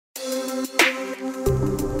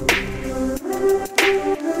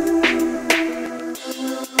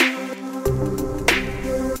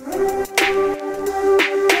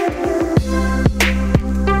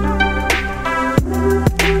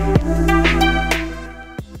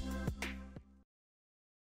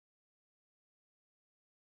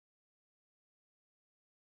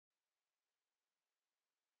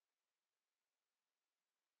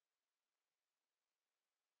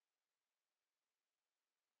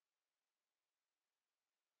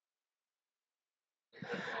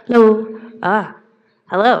Hello.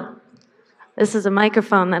 Hello. This is a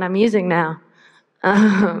microphone that I'm using now.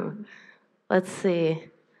 Um, let's see.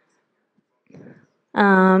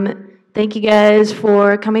 Thank you guys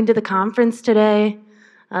for coming to the conference today.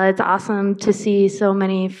 It's awesome to see so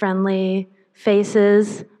many friendly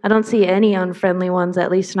faces. I don't see any unfriendly ones, at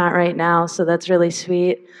least not right now, so that's really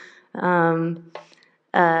sweet. Um,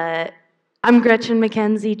 uh, I'm Gretchen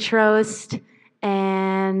McKenzie Trost,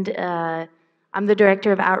 and I'm the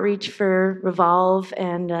director of outreach for Revolve.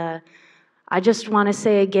 And I just want to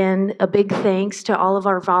say again a big thanks to all of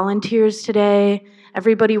our volunteers today.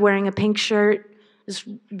 Everybody wearing a pink shirt just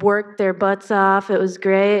worked their butts off. It was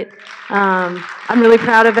great. I'm really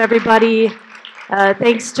proud of everybody.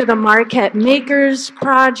 Thanks to the Marquette Makers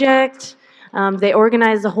Project. They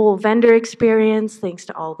organized the whole vendor experience. Thanks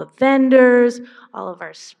to all the vendors, all of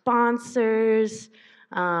our sponsors.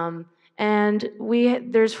 And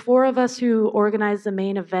there's 4 of us who organized the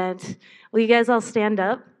main event. Will you guys all stand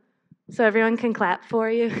up so everyone can clap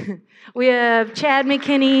for you? We have Chad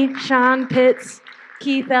McKinney, Sean Pitts,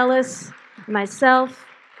 Keith Ellis, myself.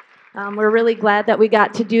 We're really glad that we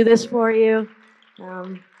got to do this for you.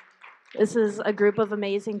 This is a group of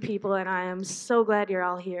amazing people, and I am so glad you're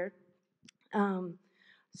all here.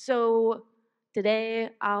 So today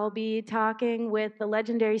I'll be talking with the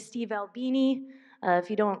legendary Steve Albini.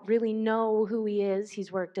 If you don't really know who he is,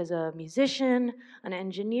 he's worked as a musician, an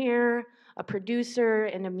engineer, a producer,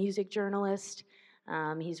 and a music journalist.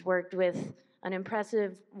 He's worked with an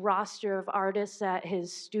impressive roster of artists at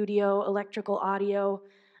his studio, Electrical Audio,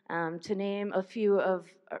 to name a few of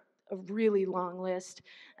a really long list.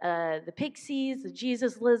 The Pixies, the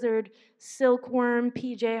Jesus Lizard, Silkworm,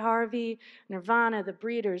 PJ Harvey, Nirvana, The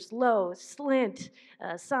Breeders, Low, Slint,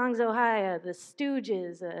 Songs Ohio, The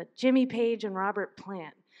Stooges, Jimmy Page, and Robert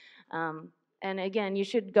Plant. And again, you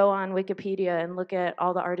should go on Wikipedia and look at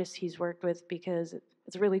all the artists he's worked with because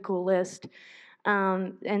it's a really cool list.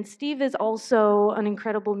 And Steve is also an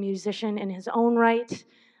incredible musician in his own right,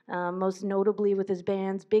 most notably with his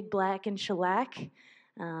bands Big Black and Shellac.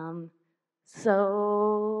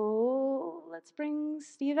 So let's bring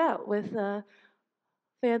Steve out with a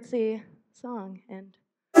fancy song. And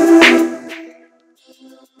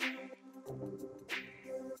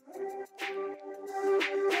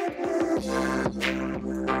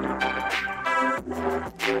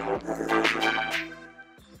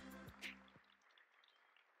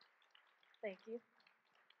thank you.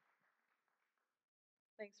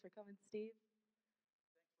 Thanks for coming, Steve.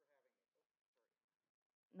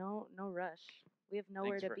 No rush. We have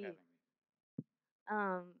nowhere Thanks to for be. having me.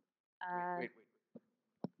 Um, Wait.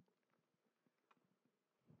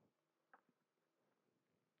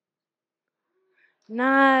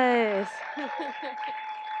 nice.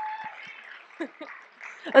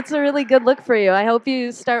 That's a really good look for you. I hope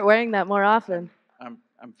you start wearing that more often. I'm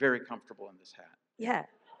very comfortable in this hat. Yeah.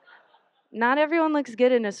 Not everyone looks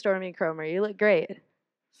good in a Stormy Cromer. You look great.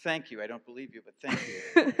 Thank you. I don't believe you, but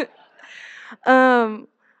thank you. um,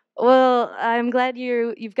 well, I'm glad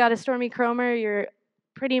you've got a Stormy Cromer. You're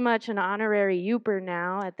pretty much an honorary Youper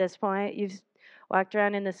now at this point. You've walked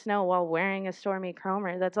around in the snow while wearing a Stormy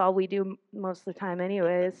Cromer. That's all we do most of the time,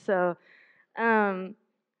 anyways. So, um,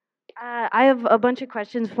 I have a bunch of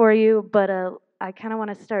questions for you, but I kind of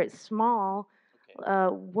want to start small.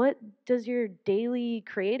 Okay. What does your daily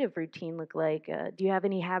creative routine look like? Do you have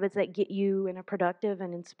any habits that get you in a productive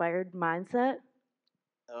and inspired mindset?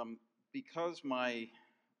 Because my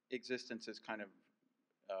existence is kind of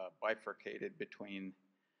bifurcated between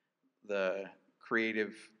the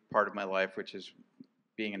creative part of my life, which is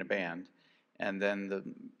being in a band, and then the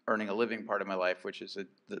earning a living part of my life, which is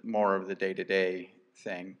more of the day-to-day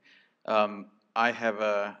thing. Um, I have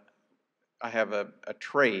a I have a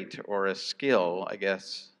trait or a skill, I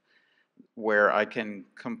guess, where I can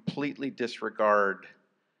completely disregard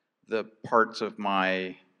the parts of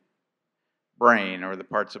my brain or the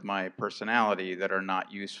parts of my personality that are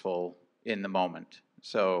not useful in the moment.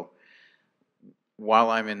 So while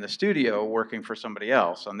I'm in the studio working for somebody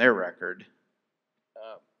else on their record,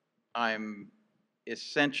 I'm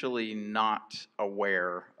essentially not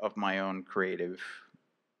aware of my own creative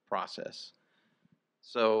process.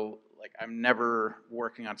 So like I'm never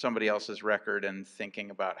working on somebody else's record and thinking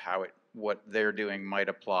about what they're doing might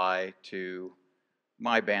apply to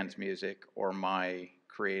my band's music or my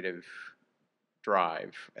creative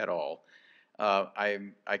drive at all.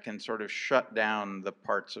 I can sort of shut down the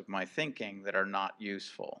parts of my thinking that are not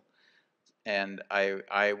useful, and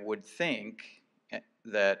I would think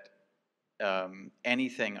that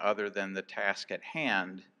anything other than the task at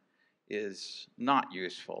hand is not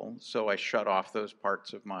useful. So I shut off those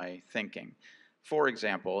parts of my thinking. For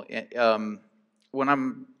example, when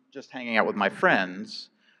I'm just hanging out with my friends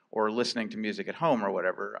or listening to music at home or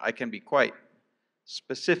whatever, I can be quite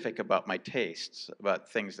specific about my tastes, about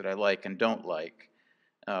things that I like and don't like.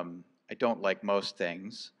 I don't like most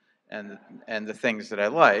things, and the things that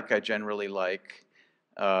I generally like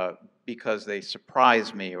because they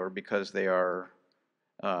surprise me or because they are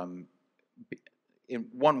um, in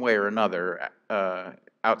one way or another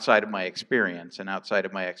outside of my experience and outside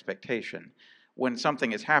of my expectation. When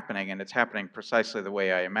something is happening and it's happening precisely the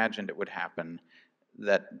way I imagined it would happen,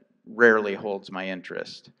 that rarely holds my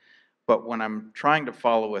interest. But when I'm trying to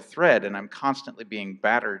follow a thread and I'm constantly being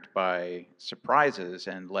battered by surprises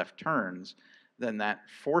and left turns, then that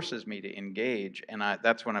forces me to engage, and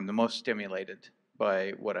that's when I'm the most stimulated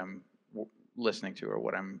by what I'm listening to or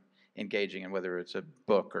what I'm engaging in, whether it's a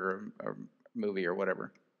book or a movie or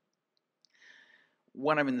whatever.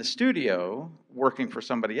 When I'm in the studio working for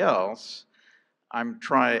somebody else, I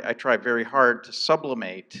try very hard to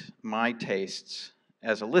sublimate my tastes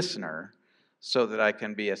as a listener so that I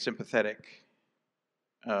can be a sympathetic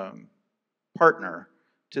partner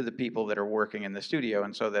to the people that are working in the studio,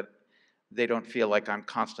 and so that they don't feel like I'm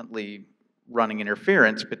constantly running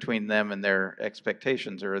interference between them and their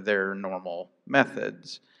expectations or their normal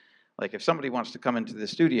methods. Like if somebody wants to come into the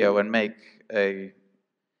studio and make a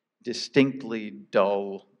distinctly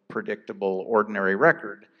dull, predictable, ordinary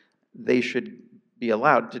record, they should be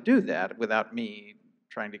allowed to do that without me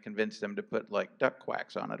trying to convince them to put like duck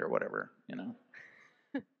quacks on it or whatever, you know?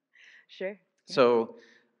 Sure. So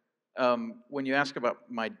when you ask about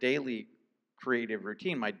my daily creative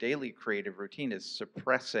routine is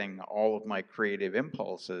suppressing all of my creative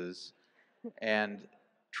impulses and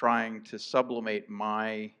trying to sublimate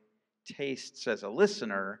my tastes as a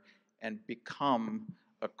listener and become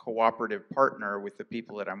a cooperative partner with the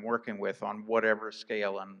people that I'm working with on whatever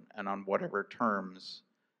scale and on whatever terms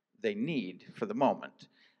they need for the moment.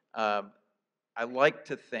 I like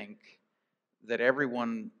to think that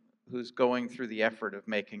everyone who's going through the effort of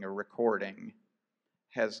making a recording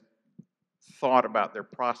has thought about their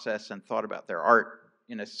process and thought about their art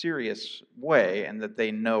in a serious way, and that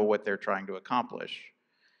they know what they're trying to accomplish.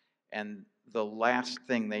 And the last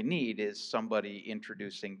thing they need is somebody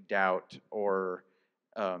introducing doubt or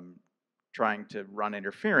trying to run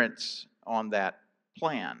interference on that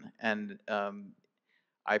plan. And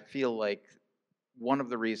I feel like one of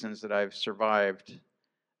the reasons that I've survived,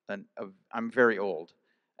 I'm very old.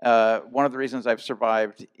 One of the reasons I've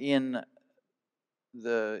survived in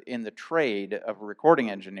the trade of a recording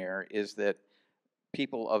engineer is that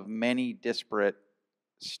people of many disparate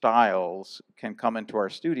styles can come into our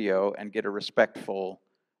studio and get a respectful,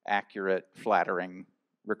 accurate, flattering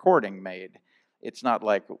recording made. It's not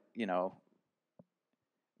like, you know,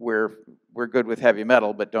 we're good with heavy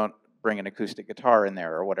metal, but don't bring an acoustic guitar in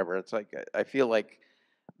there or whatever. It's like I feel like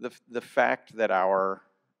the fact that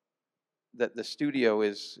the studio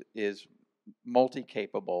is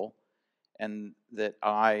multi-capable, and that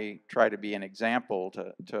I try to be an example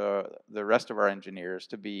to the rest of our engineers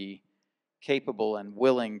to be capable and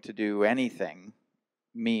willing to do anything,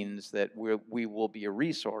 means that we will be a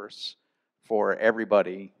resource for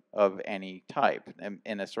everybody of any type. And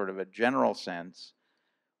in a sort of a general sense,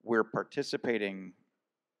 we're participating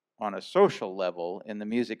on a social level in the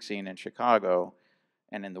music scene in Chicago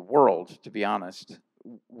and in the world, to be honest,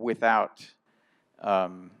 without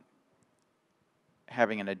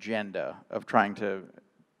having an agenda of trying to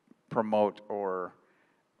promote or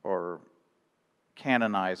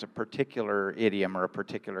canonize a particular idiom or a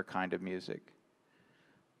particular kind of music.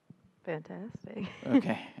 Fantastic.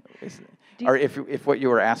 Okay. Or if what you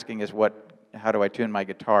were asking is how do I tune my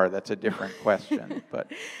guitar, that's a different question.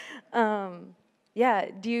 But yeah,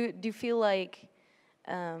 do you feel like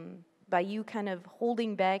by you kind of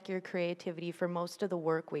holding back your creativity for most of the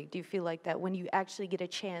work week, do you feel like that when you actually get a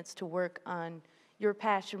chance to work on your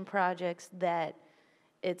passion projects that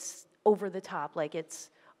it's over the top, like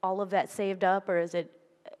it's all of that saved up, or is it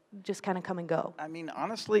just kind of come and go? I mean,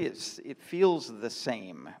 honestly, it feels the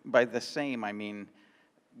same. By the same, I mean,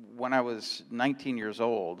 when I was 19 years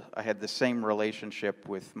old, I had the same relationship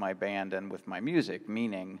with my band and with my music,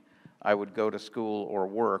 meaning I would go to school or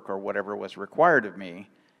work or whatever was required of me,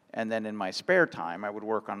 and then in my spare time, I would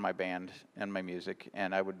work on my band and my music,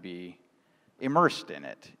 and I would be immersed in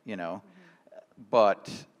it, you know. But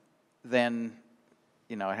then,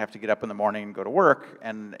 you know, I have to get up in the morning and go to work,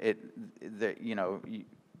 and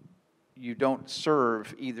you don't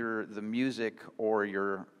serve either the music or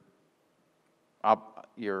your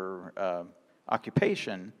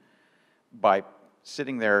occupation by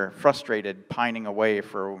sitting there frustrated, pining away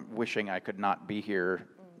for wishing I could not be here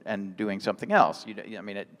and doing something else. I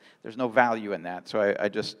mean, there's no value in that. So I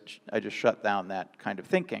just shut down that kind of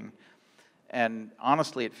thinking. And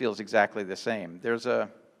honestly, it feels exactly the same.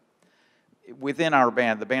 Within our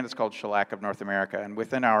band, the band is called Shellac of North America, and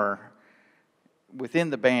within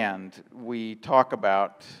the band, we talk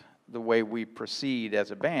about the way we proceed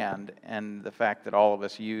as a band and the fact that all of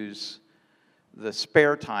us use the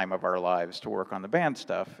spare time of our lives to work on the band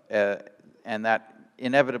stuff, and that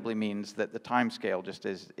inevitably means that the time scale just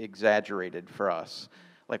is exaggerated for us.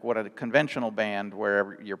 Like what a conventional band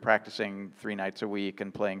where you're practicing 3 nights a week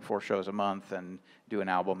and playing 4 shows a month and do an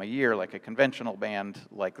album a year, like a conventional band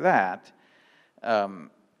like that,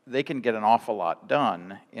 they can get an awful lot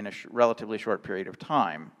done in a relatively short period of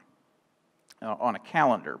time on a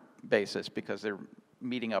calendar basis because they're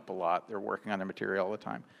meeting up a lot, they're working on their material all the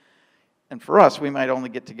time. And for us, we might only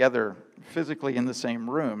get together physically in the same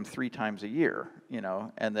room 3 times a year,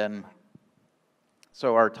 and then,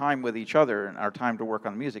 so our time with each other and our time to work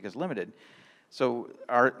on the music is limited. So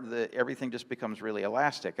everything just becomes really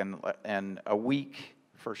elastic, and a week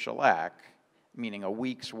for Shellac, meaning a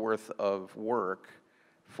week's worth of work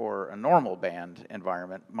for a normal band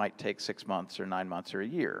environment, might take 6 months or 9 months or a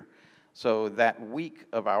year. So that week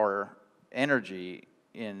of our energy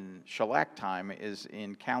in Shellac time is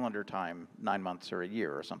in calendar time 9 months or a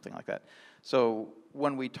year or something like that. So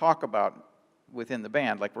when we talk about within the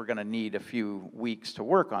band, like we're going to need a few weeks to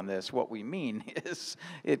work on this, what we mean is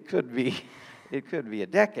it could be a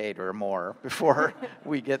decade or more before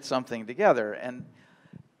we get something together. And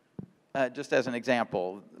just as an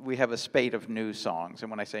example, we have a spate of new songs,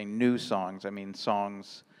 and when I say new songs, I mean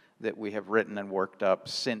songs that we have written and worked up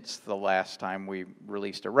since the last time we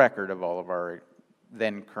released a record of all of our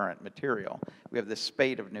then current material. We have this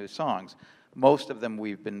spate of new songs. Most of them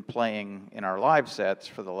we've been playing in our live sets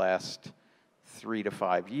for the last 3 to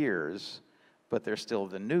 5 years, but they're still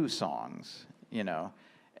the new songs,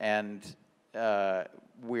 and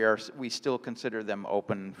we still consider them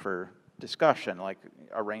open for discussion, like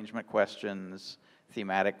arrangement questions,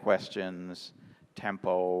 thematic questions,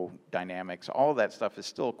 tempo, dynamics, all that stuff is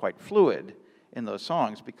still quite fluid in those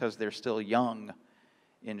songs because they're still young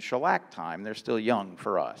in Shellac time. They're still young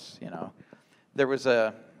for us,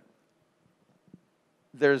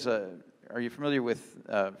 Are you familiar with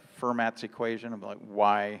Fermat's equation about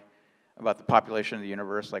about the population of the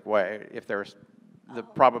universe? Like why, if there's the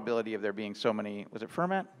probability of there being so many, was it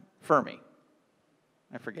Fermat? Fermi.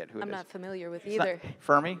 I forget who it is. I'm not familiar with either.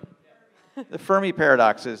 Fermi? The Fermi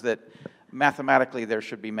paradox is that mathematically there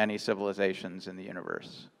should be many civilizations in the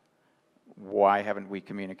universe. Why haven't we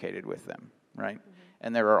communicated with them, right? Mm-hmm.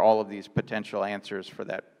 And there are all of these potential answers for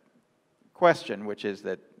that question, which is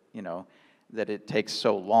that, that it takes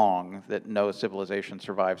so long that no civilization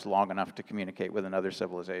survives long enough to communicate with another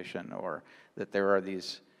civilization, or that there are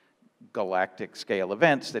these galactic scale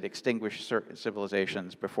events that extinguish certain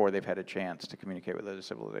civilizations before they've had a chance to communicate with other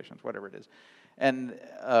civilizations, whatever it is. And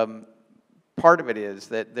part of it is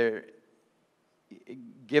that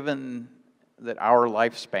given that our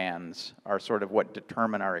lifespans are sort of what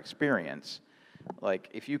determine our experience, like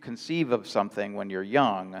if you conceive of something when you're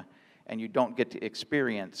young and you don't get to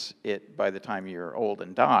experience it by the time you're old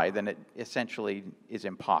and die, then it essentially is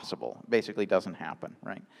impossible. Basically doesn't happen,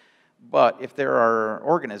 right? But if there are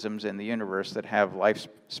organisms in the universe that have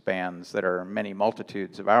lifespans that are many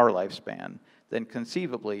multitudes of our lifespan, then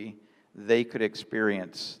conceivably they could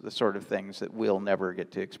experience the sort of things that we'll never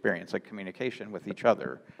get to experience, like communication with each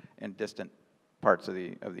other in distant parts of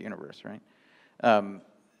the universe, right?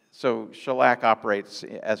 So Shellac operates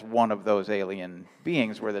as one of those alien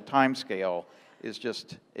beings where the time scale is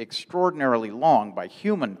just extraordinarily long by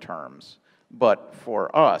human terms, but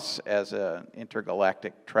for us as an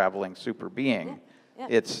intergalactic traveling super being,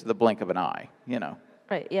 it's the blink of an eye,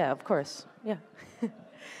 Right, yeah, of course, yeah.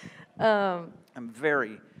 I'm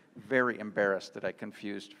very, very embarrassed that I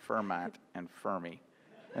confused Fermat and Fermi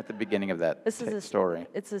at the beginning of that story.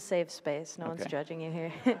 It's a safe space. No one's judging you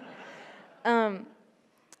here.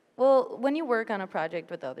 Well, when you work on a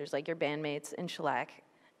project with others, like your bandmates in Shellac,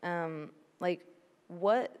 do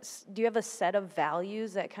you have a set of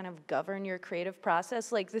values that kind of govern your creative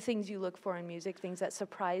process? Like the things you look for in music, things that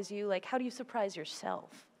surprise you? Like how do you surprise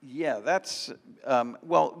yourself? Yeah, that's,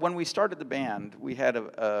 well, when we started the band, we had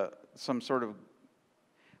some sort of,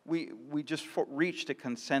 we just reached a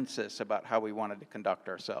consensus about how we wanted to conduct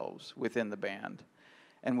ourselves within the band.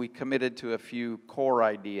 And we committed to a few core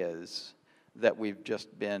ideas that we've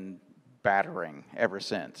just been battering ever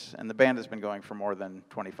since. And the band has been going for more than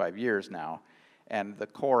 25 years now, and the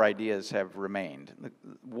core ideas have remained.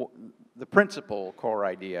 The principal core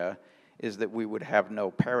idea is that we would have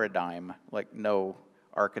no paradigm, like no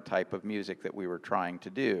archetype of music that we were trying to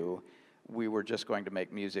do. We were just going to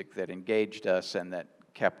make music that engaged us and that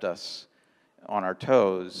kept us on our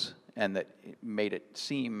toes and that made it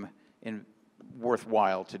seem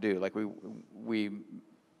worthwhile to do. Like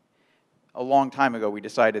a long time ago, we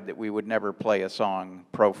decided that we would never play a song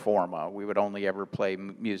pro forma. We would only ever play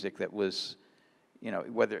music that was, you know,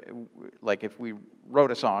 whether, like if we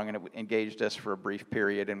wrote a song and it engaged us for a brief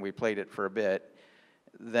period and we played it for a bit,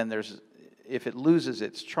 then if it loses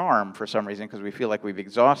its charm for some reason because we feel like we've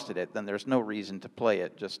exhausted it, then there's no reason to play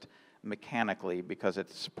it just mechanically because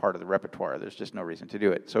it's part of the repertoire. There's just no reason to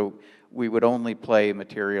do it. So we would only play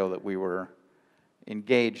material that we were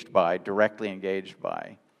engaged by, directly engaged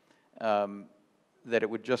by, that it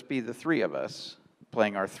would just be the three of us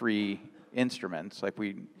playing our three instruments. Like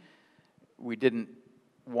we didn't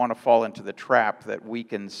want to fall into the trap that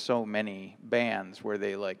weakens so many bands where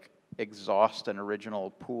they like exhaust an original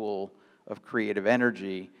pool of creative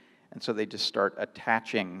energy, and so they just start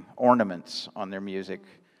attaching ornaments on their music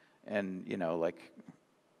and, you know, like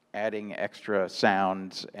adding extra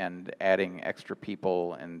sounds and adding extra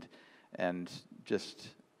people and just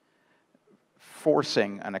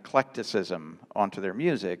forcing an eclecticism onto their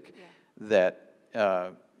music that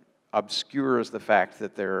obscures the fact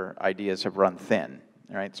that their ideas have run thin,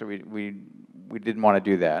 right? So we didn't want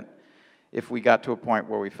to do that. If we got to a point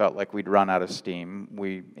where we felt like we'd run out of steam,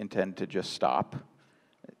 we intend to just stop.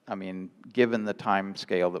 I mean, given the time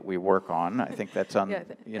scale that we work on, I think that's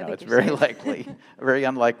it's very likely, very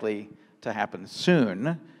unlikely to happen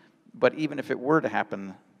soon. But even if it were to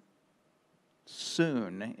happen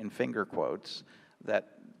soon, in finger quotes,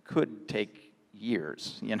 that could take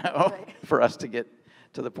years, you know, right, for us to get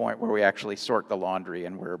to the point where we actually sort the laundry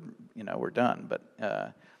and we're done.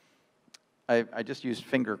 But I just used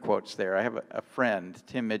finger quotes there. I have a friend,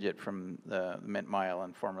 Tim Midget from the Mint Mile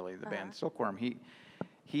and formerly the band Silkworm.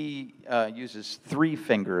 He uses 3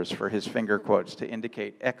 fingers for his finger quotes to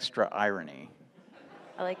indicate extra irony.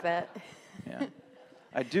 I like that. Yeah.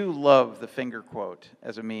 I do love the finger quote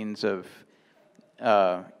as a means of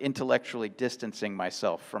intellectually distancing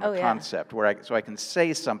myself from a concept, so I can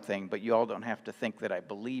say something, but you all don't have to think that I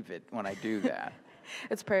believe it when I do that.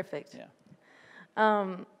 It's perfect.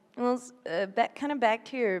 Yeah. Well, back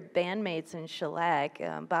to your bandmates in Shellac,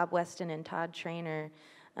 Bob Weston and Todd Traynor.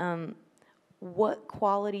 What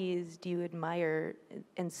qualities do you admire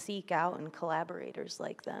and seek out in collaborators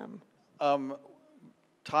like them?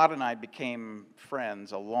 Todd and I became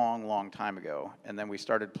friends a long, long time ago, and then we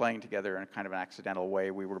started playing together in kind of an accidental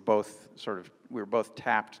way. We were both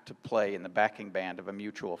tapped to play in the backing band of a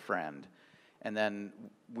mutual friend, and then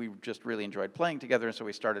we just really enjoyed playing together, and so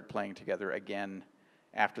we started playing together again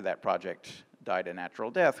after that project died a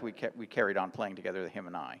natural death. We carried on playing together, him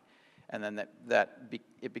and I, and then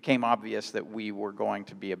it became obvious that we were going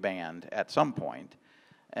to be a band at some point.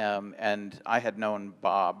 And I had known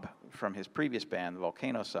Bob from his previous band, the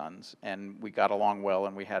Volcano Sons, and we got along well,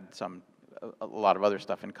 and we had a lot of other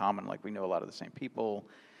stuff in common, like we knew a lot of the same people.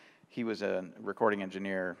 He was a recording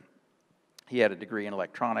engineer. He had a degree in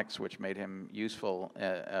electronics, which made him useful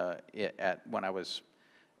when I was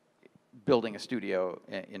building a studio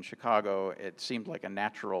in Chicago. It seemed like a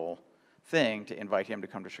natural thing to invite him to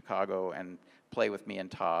come to Chicago and play with me and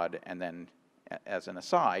Todd, and then as an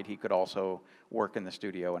aside, he could also work in the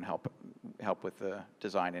studio and help with the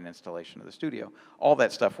design and installation of the studio. All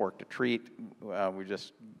that stuff worked a treat. We've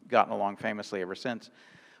just gotten along famously ever since.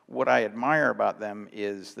 What I admire about them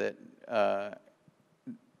is that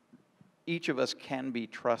each of us can be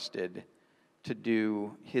trusted to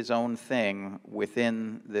do his own thing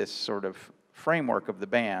within this sort of framework of the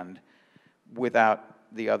band without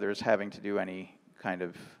the others having to do any kind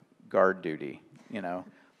of guard duty, you know?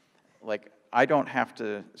 Like, I don't have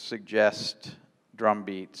to suggest drum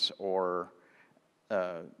beats or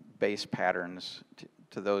bass patterns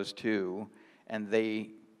to those two, and they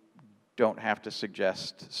don't have to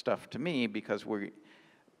suggest stuff to me because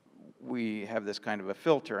we have this kind of a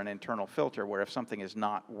filter, an internal filter, where if something is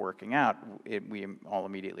not working out, we all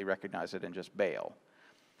immediately recognize it and just bail.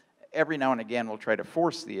 Every now and again, we'll try to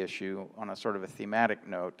force the issue on a sort of a thematic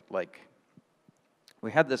note, like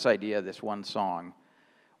we had this idea, this one song.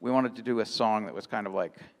 We wanted to do a song that was kind of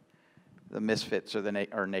like the Misfits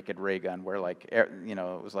or Naked Ray Gun, where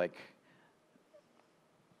it was like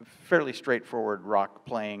fairly straightforward rock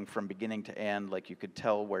playing from beginning to end. Like you could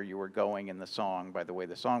tell where you were going in the song by the way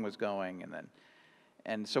the song was going,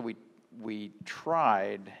 and so we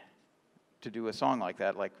tried to do a song like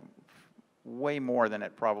that, like way more than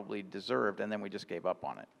it probably deserved, and then we just gave up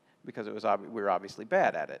on it because we were obviously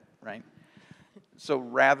bad at it, right? So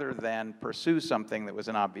rather than pursue something that was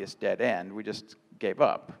an obvious dead end, we just gave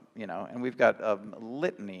up, you know. And we've got a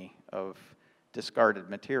litany of discarded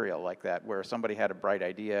material like that, where somebody had a bright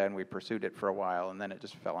idea and we pursued it for a while, and then it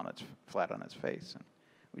just fell on flat on its face, and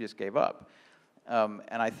we just gave up.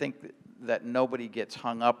 And I think that nobody gets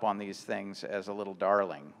hung up on these things as a little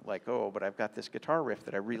darling, like, oh, but I've got this guitar riff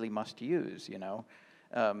that I really must use, you know.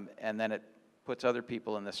 And then it puts other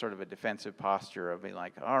people in this sort of a defensive posture of being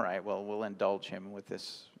like, all right, well, we'll indulge him with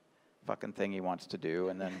this fucking thing he wants to do,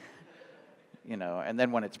 and then, you know, and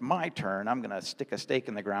then when it's my turn, I'm going to stick a stake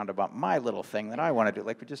in the ground about my little thing that I want to do.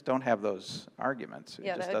 Like, we just don't have those arguments.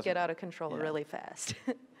 Yeah, that would get out of control really fast.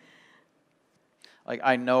 Like,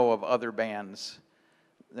 I know of other bands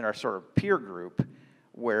that are sort of peer group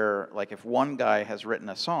where, like, if one guy has written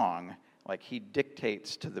a song, like, he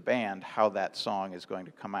dictates to the band how that song is going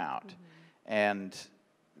to come out. Mm-hmm. And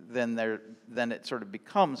then it sort of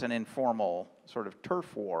becomes an informal sort of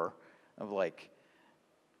turf war of, like,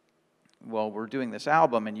 well, we're doing this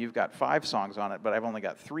album and you've got 5 songs on it, but I've only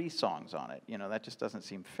got 3 songs on it. You know, that just doesn't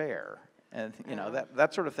seem fair. And, you know,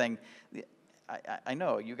 that sort of thing. I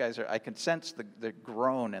know you guys are, I can sense the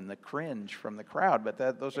groan and the cringe from the crowd, but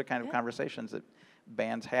those are kind of conversations that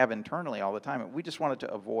bands have internally all the time. And we just wanted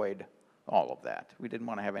to avoid all of that. We didn't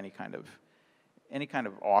want to have any kind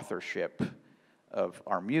of authorship of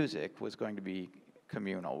our music was going to be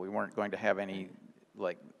communal. We weren't going to have any,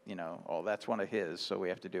 like, you know, oh, that's one of his, so we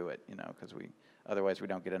have to do it, you know, because otherwise we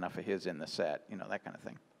don't get enough of his in the set, you know, that kind of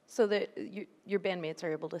thing. So that your bandmates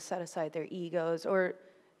are able to set aside their egos, or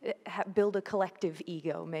build a collective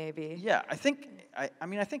ego, maybe. Yeah, I think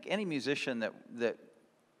any musician that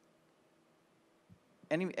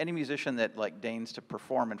any musician that, like, deigns to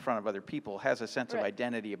perform in front of other people has a sense of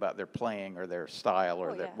identity about their playing or their style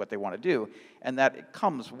or what they want to do, and that it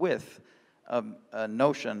comes with a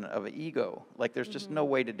notion of an ego. Like, there's just no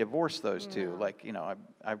way to divorce those two. Like, you know,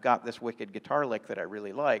 I've got this wicked guitar lick that I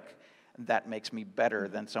really like. That makes me better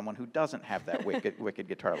than someone who doesn't have that wicked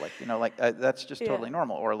guitar lick. You know, like, that's just totally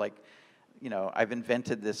normal. Or, like, you know, I've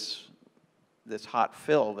invented this hot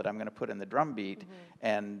fill that I'm going to put in the drum beat,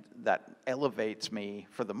 and that elevates me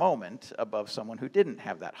for the moment above someone who didn't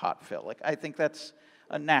have that hot fill. Like, I think that's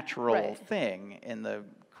a natural thing in the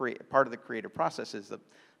part of the creative process, is the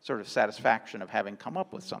sort of satisfaction of having come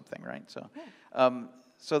up with something, right?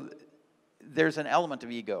 So, there's an element of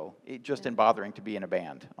ego just in bothering to be in a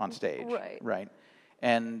band on stage, right?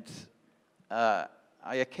 And I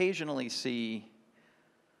occasionally see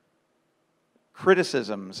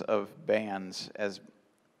criticisms of bands as,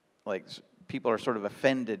 like, people are sort of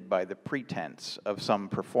offended by the pretense of some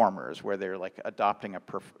performers, where they're, like, adopting a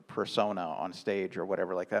persona on stage or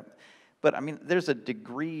whatever like that. But I mean, there's a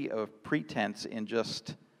degree of pretense in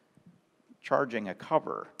just charging a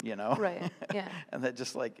cover, you know? Right, yeah. And that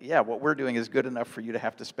just, like, yeah, what we're doing is good enough for you to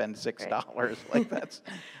have to spend $6. Like, that's,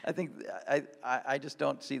 I think, I just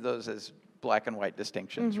don't see those as black and white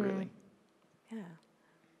distinctions, really.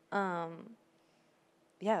 Yeah.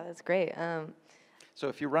 Yeah, that's great. So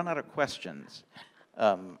if you run out of questions,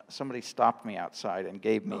 somebody stopped me outside and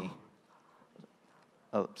gave me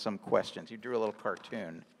some questions. You drew a little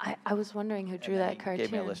cartoon. I was wondering who drew that cartoon.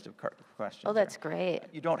 Gave me a list of questions. Oh, that's great.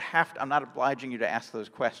 You don't have to. I'm not obliging you to ask those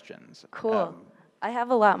questions. Cool. I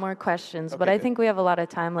have a lot more questions, but I think we have a lot of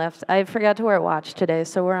time left. I forgot to wear a watch today,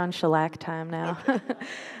 so we're on shellac time now.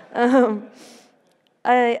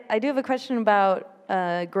 I do have a question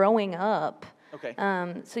about growing up. Okay.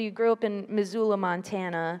 So you grew up in Missoula,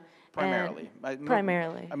 Montana. Primarily. I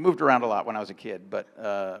moved around a lot when I was a kid,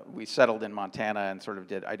 but we settled in Montana and sort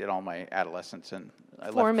of I did all my adolescence and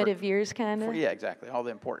formative years, kind of. Yeah, exactly. All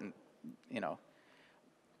the important, you know,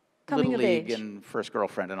 Coming Little of League age. and first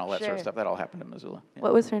girlfriend and all that sort of stuff. That all happened in Missoula. Yeah.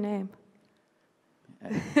 What was her name?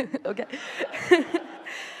 Okay.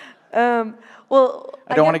 Well,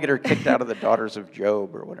 I don't want to get her kicked out of the Daughters of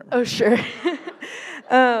Job or whatever. Oh, sure.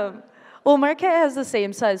 Well, Marquette has the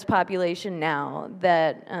same size population now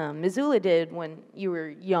that Missoula did when you were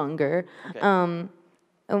younger. Okay.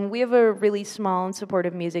 And we have a really small and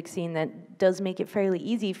supportive music scene that does make it fairly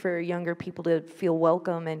easy for younger people to feel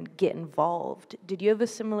welcome and get involved. Did you have a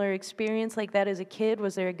similar experience like that as a kid?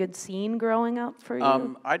 Was there a good scene growing up for you?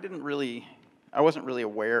 I wasn't really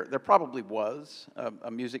aware. There probably was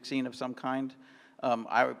a music scene of some kind.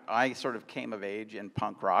 I sort of came of age in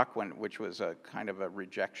punk rock, which was a kind of a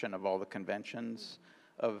rejection of all the conventions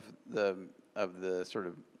of the sort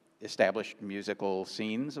of established musical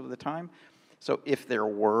scenes of the time. So if there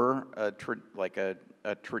were a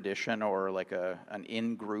tradition or like an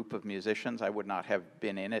in-group of musicians, I would not have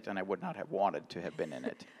been in it, and I would not have wanted to have been in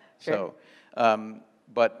it. Sure. So,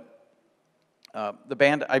 but The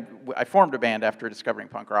band, I formed a band after discovering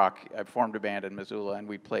punk rock. I formed a band in Missoula, and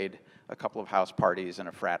we played a couple of house parties in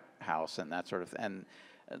a frat house and that sort of,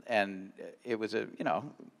 and it was a, you know,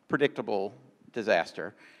 predictable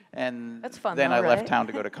disaster. And That's fun, then though, I left right? town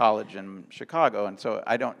to go to college in Chicago, and so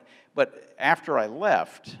I don't, but after I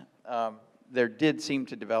left, there did seem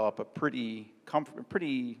to develop a pretty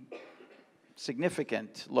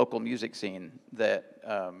significant local music scene that,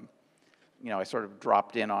 you know, I sort of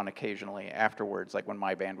dropped in on occasionally afterwards. Like when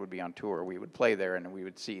my band would be on tour, we would play there, and we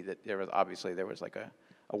would see that there was like a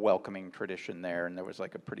welcoming tradition there, and there was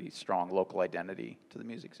like a pretty strong local identity to the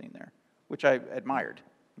music scene there, which I admired,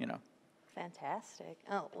 you know. Fantastic.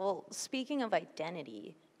 Oh, well, speaking of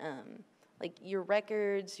identity, like your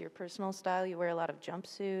records, your personal style, you wear a lot of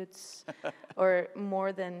jumpsuits, or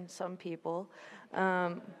more than some people.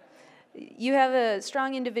 You have a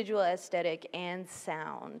strong individual aesthetic and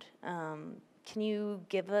sound. Can you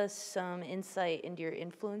give us some insight into your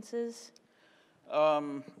influences?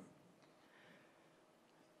 I'm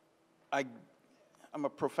a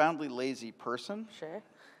profoundly lazy person. Sure.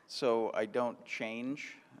 So I don't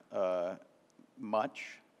change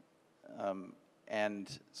much.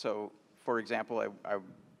 And so, for example,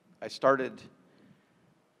 I started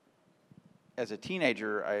as a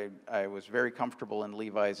teenager. I was very comfortable in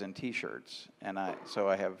Levi's and T-shirts, and so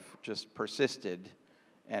I have just persisted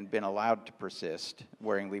and been allowed to persist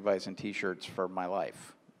wearing Levi's and T-shirts for my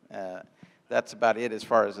life. That's about it as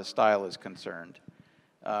far as the style is concerned.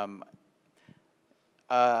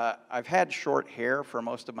 I've had short hair for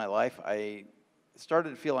most of my life. I started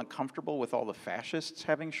to feel uncomfortable with all the fascists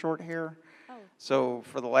having short hair. Oh. So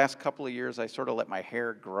for the last couple of years, I sort of let my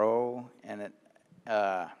hair grow, and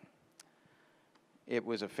it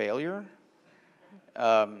was a failure.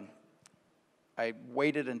 I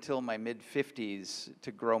waited until my mid-50s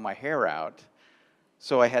to grow my hair out,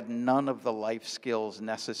 so I had none of the life skills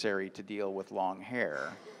necessary to deal with long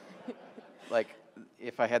hair. Like,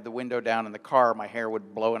 if I had the window down in the car, my hair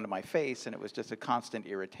would blow into my face, and it was just a constant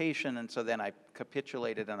irritation, and so then I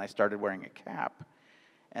capitulated and I started wearing a cap.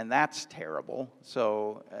 And that's terrible.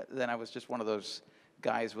 So then I was just one of those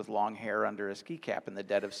guys with long hair under a ski cap in the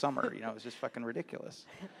dead of summer. You know, it was just fucking ridiculous.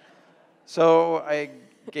 So I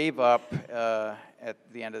gave up at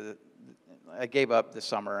the end of I gave up this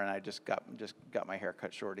summer, and I just got my hair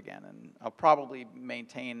cut short again. And I'll probably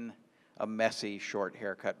maintain a messy short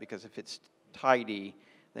haircut, because if it's tidy,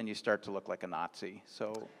 then you start to look like a Nazi.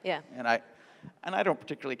 So Yeah. And I don't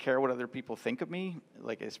particularly care what other people think of me,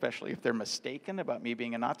 like especially if they're mistaken about me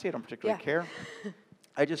being a Nazi. I don't particularly care.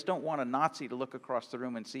 I just don't want a Nazi to look across the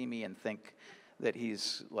room and see me and think that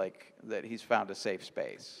he's found a safe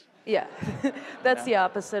space. Yeah. That's the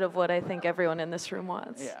opposite of what I think everyone in this room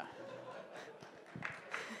wants. Yeah.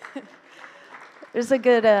 There's a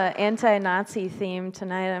good anti-Nazi theme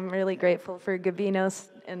tonight. I'm really grateful for Gabino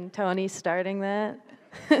and Tony starting that.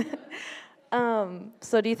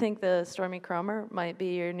 So do you think the Stormy Cromer might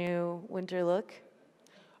be your new winter look?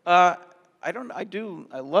 I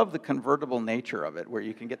love the convertible nature of it, where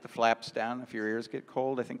you can get the flaps down if your ears get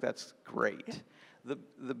cold. I think that's great.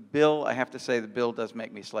 The bill, I have to say, the bill does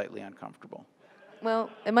make me slightly uncomfortable. Well,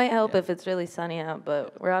 it might help if it's really sunny out,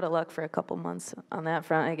 but we're out of luck for a couple months on that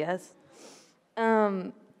front, I guess.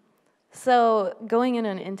 So going in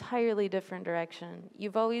an entirely different direction,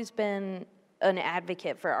 you've always been an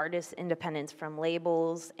advocate for artists' independence from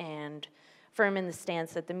labels and firm in the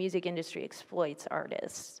stance that the music industry exploits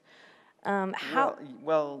artists.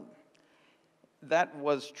 Well, that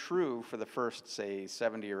was true for the first, say,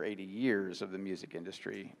 70 or 80 years of the music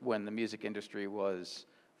industry, when the music industry was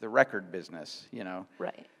the record business, you know.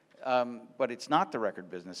 Right. But it's not the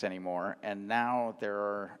record business anymore, and now there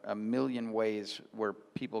are a million ways where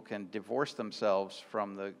people can divorce themselves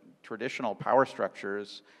from the traditional power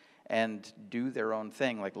structures and do their own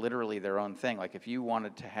thing, like literally their own thing. Like if you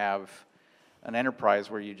wanted to have an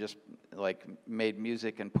enterprise where you just like made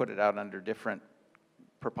music and put it out under different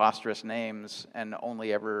preposterous names and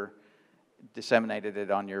only ever disseminated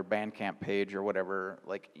it on your Bandcamp page or whatever,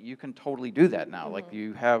 like you can totally do that now. Mm-hmm. Like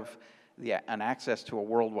you have an access to a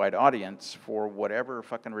worldwide audience for whatever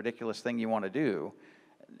fucking ridiculous thing you want to do.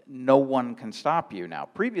 No one can stop you now.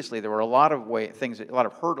 Previously, there were a lot of a lot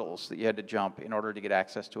of hurdles that you had to jump in order to get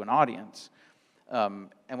access to an audience. And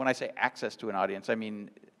when I say access to an audience, I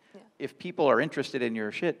mean, if people are interested in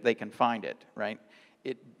your shit, they can find it, right?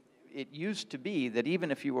 It used to be that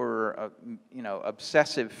even if you were a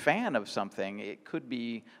obsessive fan of something, it could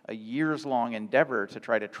be a years-long endeavor to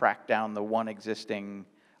try to track down the one existing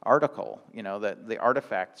article, that the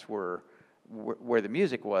artifacts were where the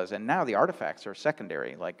music was, and now the artifacts are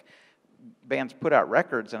secondary. Like bands put out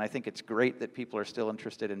records, and I think it's great that people are still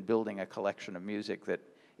interested in building a collection of music that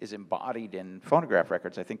is embodied in phonograph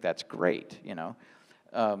records. I think that's great, you know.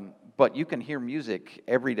 But you can hear music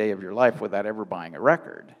every day of your life without ever buying a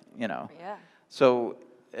record, you know. Yeah. So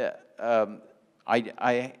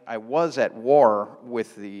I was at war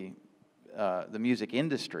with the music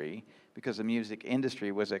industry, because the music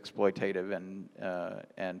industry was exploitative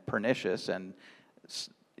and pernicious, and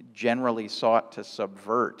generally sought to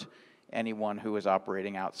subvert anyone who was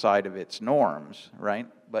operating outside of its norms, right?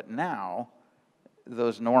 But now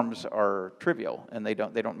those norms are trivial, and they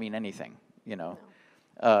don't mean anything, you know.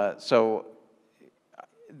 So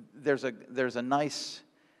there's a nice,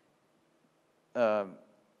 I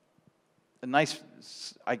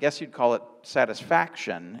guess you'd call it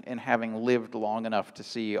satisfaction in having lived long enough to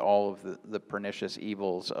see all of the pernicious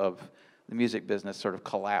evils of the music business sort of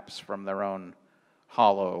collapse from their own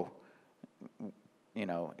hollow, you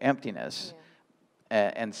know, emptiness,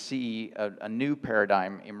 and see a new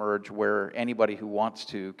paradigm emerge where anybody who wants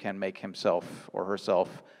to can make himself or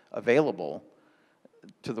herself available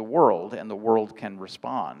to the world, and the world can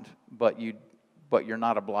respond, but you're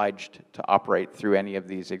not obliged to operate through any of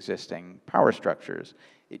these existing power structures.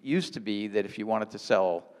 It used to be that if you wanted to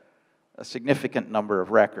sell a significant number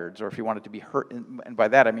of records, or if you wanted to be heard, and by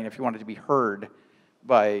that I mean if you wanted to be heard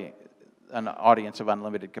by an audience of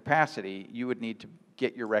unlimited capacity, you would need to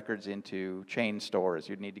get your records into chain stores.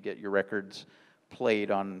 You'd need to get your records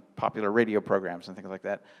played on popular radio programs and things like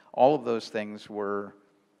that. All of those things were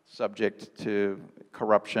subject to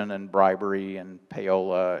corruption and bribery and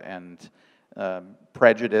payola and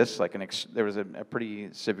prejudice. Like there was a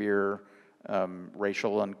pretty severe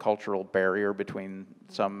racial and cultural barrier between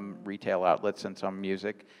some retail outlets and some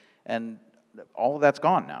music, and all of that's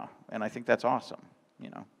gone now, and I think that's awesome, you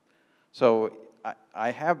know. So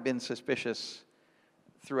I have been suspicious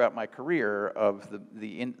throughout my career of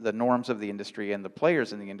the norms of the industry and the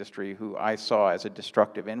players in the industry who I saw as a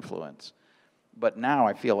destructive influence. But now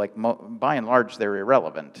I feel like, by and large, they're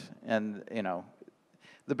irrelevant. And, you know,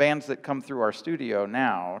 the bands that come through our studio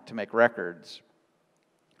now to make records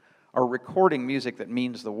are recording music that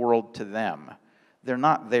means the world to them. They're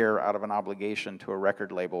not there out of an obligation to a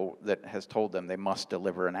record label that has told them they must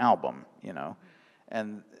deliver an album, you know.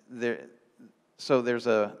 And so there's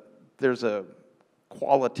a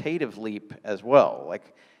qualitative leap as well.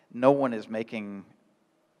 Like, no one is spending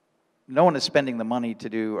the money to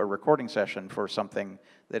do a recording session for something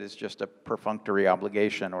that is just a perfunctory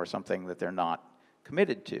obligation or something that they're not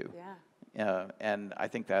committed to. Yeah. And I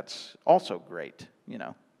think that's also great, you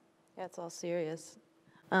know. Yeah, it's all serious.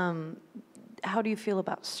 How do you feel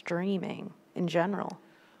about streaming in general?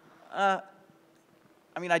 I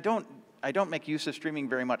mean, I don't make use of streaming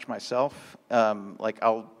very much myself. Like,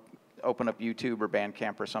 I'll open up YouTube or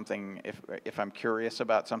Bandcamp or something if I'm curious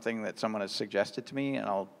about something that someone has suggested to me, and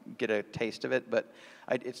I'll get a taste of it. But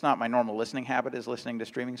it's not my normal listening habit, is listening to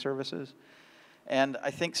streaming services. And I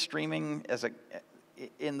think streaming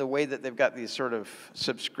in the way that they've got these sort of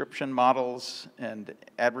subscription models and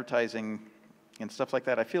advertising and stuff like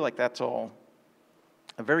that, I feel like that's all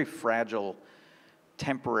a very fragile,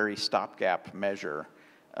 temporary stopgap measure.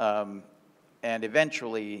 And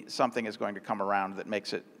eventually something is going to come around that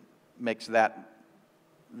makes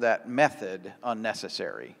that method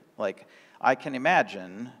unnecessary. Like, I can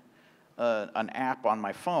imagine an app on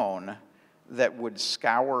my phone that would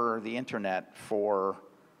scour the internet for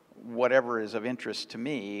whatever is of interest to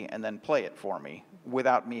me and then play it for me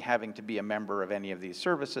without me having to be a member of any of these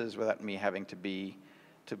services, without me having to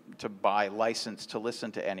buy license to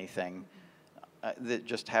listen to anything,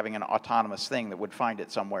 just having an autonomous thing that would find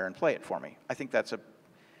it somewhere and play it for me. I think that's a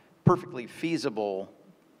perfectly feasible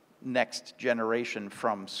next generation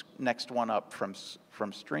next one up from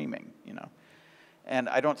streaming, you know. And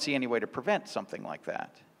I don't see any way to prevent something like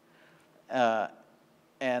that.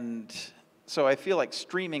 And so I feel like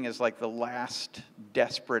streaming is like the last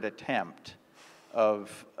desperate attempt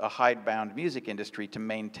of a hidebound music industry to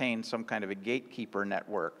maintain some kind of a gatekeeper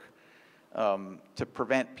network to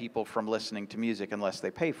prevent people from listening to music unless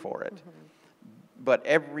they pay for it. Mm-hmm. But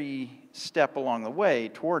every step along the way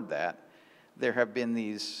toward that, there have been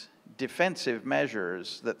these defensive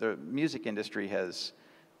measures that the music industry has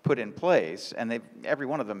put in place, and every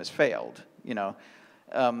one of them has failed. You know,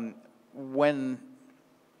 when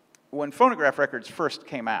phonograph records first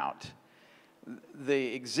came out,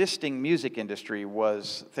 the existing music industry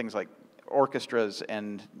was things like orchestras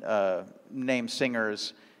and named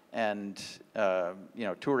singers and you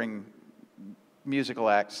know, touring musical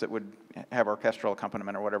acts that would have orchestral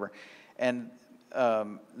accompaniment or whatever, and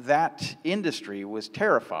that industry was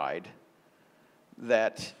terrified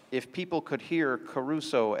that if people could hear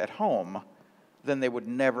Caruso at home, then they would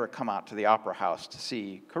never come out to the opera house to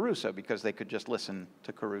see Caruso because they could just listen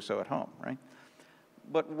to Caruso at home, right?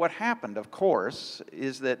 But what happened, of course,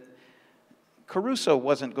 is that Caruso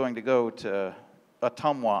wasn't going to go to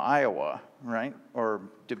Ottumwa, Iowa, right? Or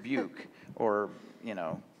Dubuque, or, you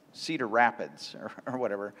know, Cedar Rapids, or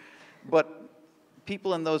whatever. But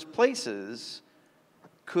people in those places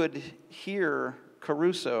could hear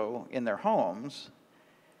Caruso in their homes,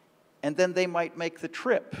 and then they might make the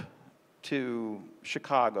trip to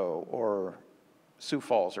Chicago or Sioux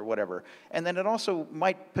Falls or whatever. And then it also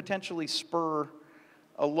might potentially spur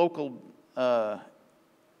a local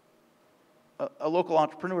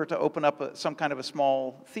entrepreneur to open up some kind of a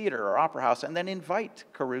small theater or opera house and then invite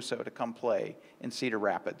Caruso to come play in Cedar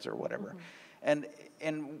Rapids or whatever. And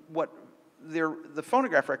what the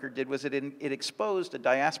phonograph record did was it exposed a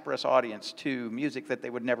diasporous audience to music that they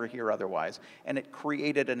would never hear otherwise, and it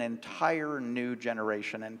created an entire new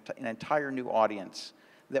generation and an entire new audience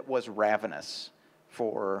that was ravenous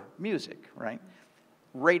for music, right?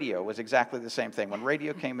 Radio was exactly the same thing. When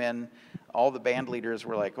radio came in, all the band leaders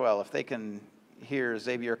were like, well, if they can hear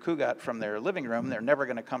Xavier Cugat from their living room, they're never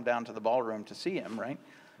going to come down to the ballroom to see him, right?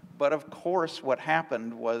 But of course, what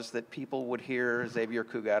happened was that people would hear Xavier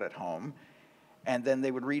Cugat at home, and then they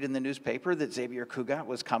would read in the newspaper that Xavier Cugat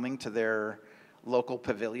was coming to their local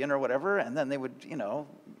pavilion or whatever, and then they would, you know,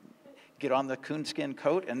 get on the coonskin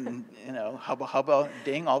coat and, you know, hubba hubba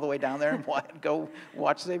ding all the way down there and go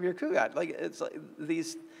watch Xavier Cugat. Like, it's like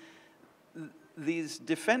these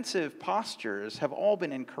defensive postures have all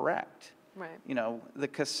been incorrect. Right. You know, the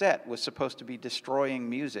cassette was supposed to be destroying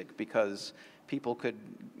music because people could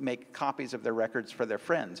make copies of their records for their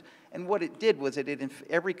friends. And what it did was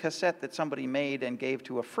every cassette that somebody made and gave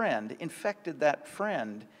to a friend infected that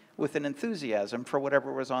friend with an enthusiasm for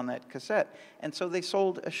whatever was on that cassette. And so they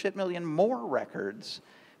sold a shit million more records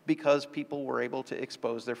because people were able to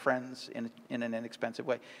expose their friends in an inexpensive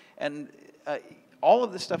way. And all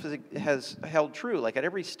of this stuff has held true. Like, at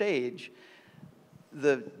every stage,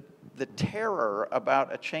 the terror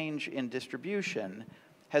about a change in distribution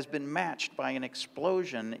has been matched by an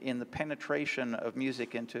explosion in the penetration of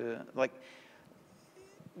music into, like,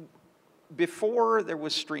 before there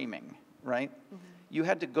was streaming, right? Mm-hmm. You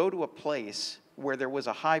had to go to a place where there was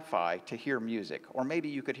a hi-fi to hear music, or maybe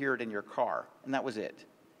you could hear it in your car, and that was it.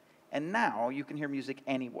 And now you can hear music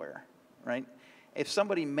anywhere, right? If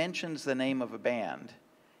somebody mentions the name of a band,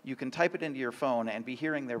 you can type it into your phone and be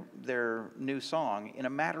hearing their new song in a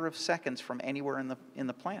matter of seconds from anywhere in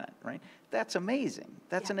the planet, right? That's amazing.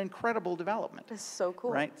 That's an incredible development. That's so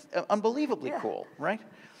cool. Right? Unbelievably cool, right?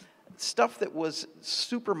 Stuff that was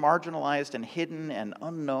super marginalized and hidden and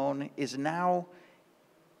unknown is now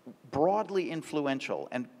broadly influential,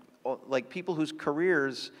 and like people whose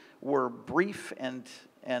careers were brief and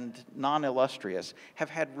non-illustrious have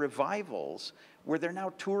had revivals where they're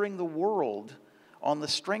now touring the world on the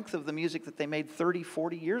strength of the music that they made 30,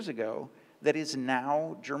 40 years ago that is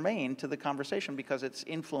now germane to the conversation because its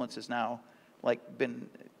influence has now, like, been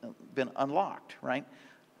unlocked, right?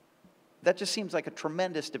 That just seems like a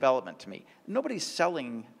tremendous development to me. Nobody's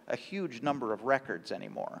selling a huge number of records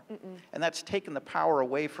anymore. Mm-mm. And that's taken the power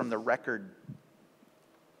away from the record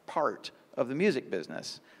part of the music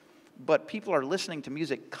business. But people are listening to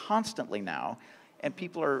music constantly now, and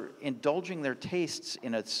people are indulging their tastes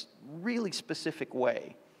in a really specific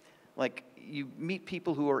way. Like, you meet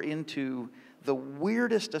people who are into the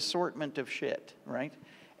weirdest assortment of shit, right?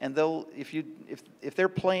 And they'll, if they're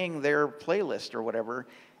playing their playlist or whatever,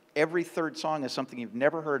 every third song is something you've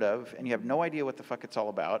never heard of, and you have no idea what the fuck it's all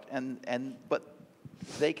about, but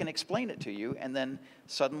they can explain it to you, and then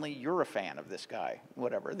suddenly you're a fan of this guy,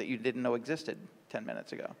 whatever, that you didn't know existed 10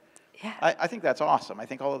 minutes ago. Yeah. I think that's awesome. I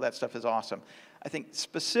think all of that stuff is awesome. I think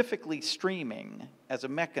specifically streaming as a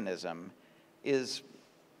mechanism it's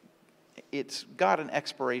got an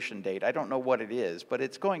expiration date. I don't know what it is, but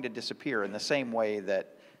it's going to disappear in the same way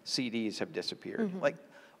that CDs have disappeared. Mm-hmm. Like,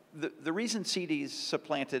 the reason CDs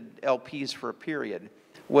supplanted LPs for a period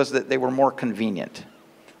was that they were more convenient.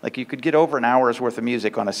 Like, you could get over an hour's worth of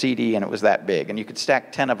music on a CD, and it was that big. And you could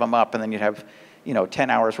stack 10 of them up, and then you'd have, 10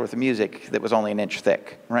 hours worth of music that was only an inch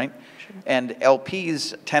thick, right? Sure. And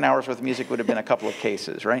LPs, 10 hours worth of music would have been a couple of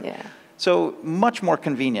cases, right? Yeah. So much more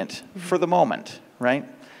convenient for the moment, right?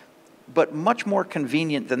 But much more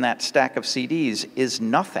convenient than that stack of CDs is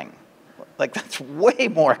nothing. Like, that's way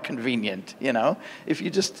more convenient, If you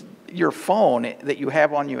just, your phone that you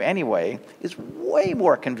have on you anyway is way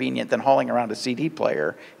more convenient than hauling around a CD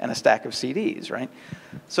player and a stack of CDs, right?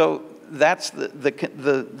 So that's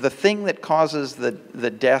the thing that causes the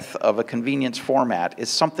death of a convenience format is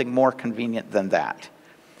something more convenient than that.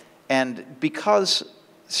 And because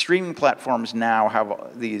streaming platforms now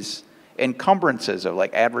have these encumbrances of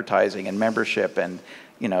like advertising and membership and,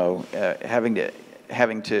 you know,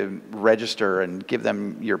 having to register and give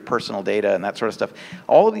them your personal data and that sort of stuff,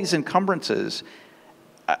 all of these encumbrances,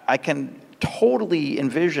 I can totally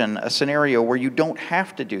envision a scenario where you don't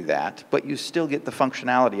have to do that, but you still get the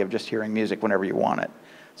functionality of just hearing music whenever you want it.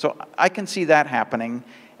 So I can see that happening,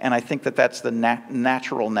 and I think that that's the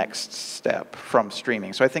natural next step from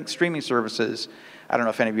streaming. So I think streaming services, I don't know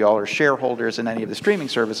if any of you all are shareholders in any of the streaming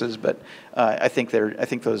services, but I think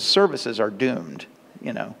those services are doomed,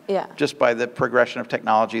 you know, just by the progression of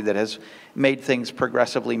technology that has made things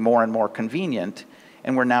progressively more and more convenient,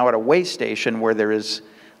 and we're now at a way station where there is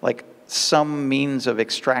like some means of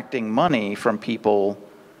extracting money from people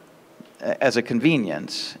as a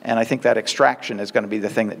convenience, and I think that extraction is going to be the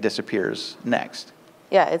thing that disappears next.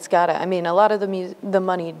 Yeah, it's gotta. I mean, a lot of the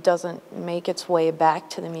money doesn't make its way back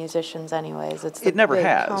to the musicians anyways. It never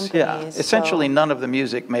has. Yeah, essentially none of the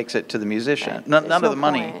music makes it to the musician. Right. None of the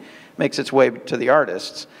money makes its way to the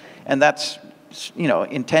artists, and that's, you know,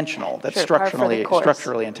 intentional. That's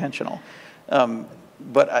structurally intentional.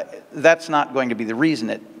 But that's not going to be the reason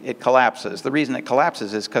it collapses. The reason it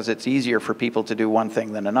collapses is because it's easier for people to do one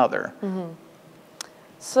thing than another. Mm-hmm.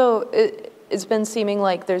 So it's been seeming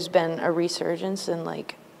like there's been a resurgence in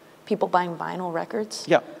like people buying vinyl records.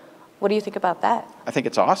 Yeah. What do you think about that? I think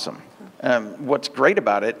it's awesome. What's great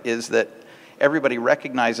about it is that everybody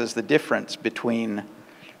recognizes the difference between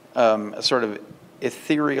a sort of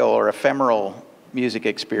ethereal or ephemeral music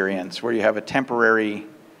experience where you have a temporary,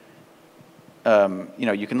 you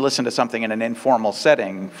know, you can listen to something in an informal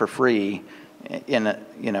setting for free,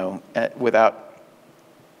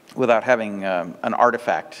 without having an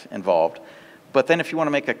artifact involved. But then if you want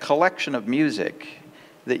to make a collection of music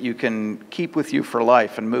that you can keep with you for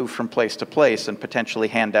life and move from place to place and potentially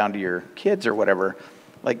hand down to your kids or whatever,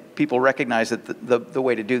 like people recognize that the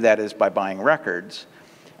way to do that is by buying records.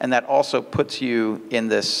 And that also puts you in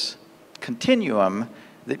this continuum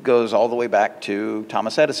that goes all the way back to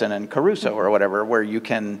Thomas Edison and Caruso or whatever, where you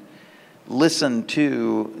can listen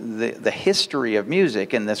to the history of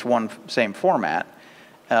music in this one same format.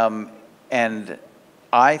 And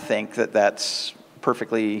I think that that's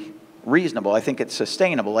perfectly reasonable. I think it's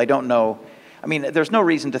sustainable. I don't know. I mean, there's no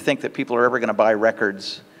reason to think that people are ever going to buy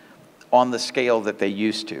records on the scale that they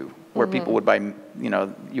used to, where people would buy, you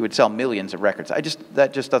know, you would sell millions of records.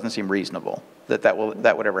 That just doesn't seem reasonable that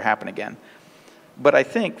would ever happen again. But I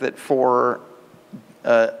think that for,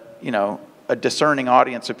 you know, a discerning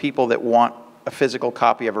audience of people that want a physical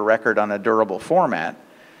copy of a record on a durable format,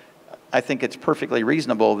 I think it's perfectly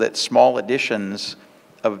reasonable that small editions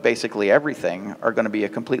of basically everything are going to be a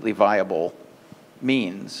completely viable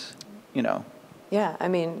means, you know. Yeah, I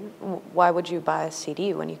mean, why would you buy a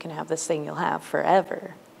CD when you can have this thing you'll have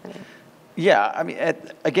forever? Yeah, I mean,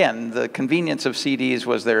 again, the convenience of CDs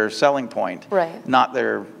was their selling point, right? Not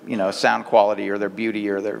their, you know, sound quality or their beauty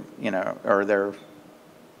or their, you know, or their,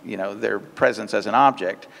 you know, their presence as an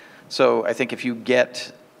object. So I think if you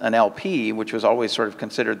get an LP, which was always sort of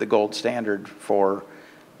considered the gold standard for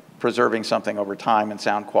preserving something over time and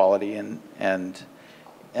sound quality, and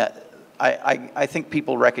I think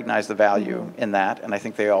people recognize the value in that, and I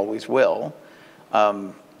think they always will.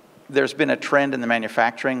 There's been a trend in the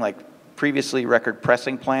manufacturing, like previously record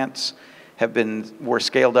pressing plants were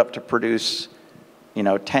scaled up to produce, you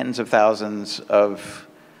know, tens of thousands of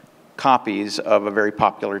copies of a very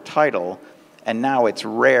popular title, and now it's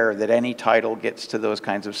rare that any title gets to those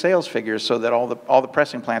kinds of sales figures, so that all the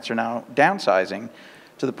pressing plants are now downsizing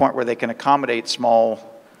to the point where they can accommodate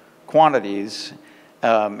small quantities,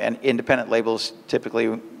 and independent labels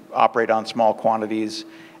typically operate on small quantities,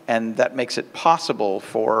 and that makes it possible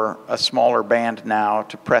for a smaller band now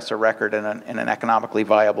to press a record in an economically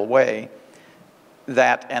viable way.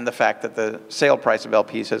 That and the fact that the sale price of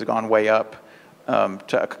LPs has gone way up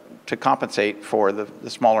to compensate for the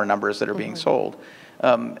smaller numbers that are being sold.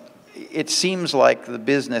 It seems like the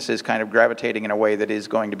business is kind of gravitating in a way that is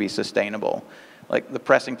going to be sustainable. Like the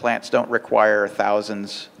pressing plants don't require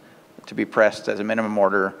thousands to be pressed as a minimum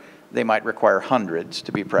order. They might require hundreds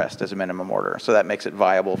to be pressed as a minimum order. So that makes it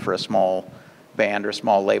viable for a small band or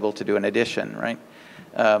small label to do an edition, right?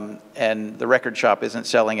 And the record shop isn't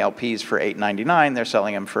selling LPs for $8.99. They're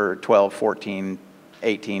selling them for $12, $14,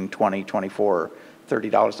 $18, $20, $24,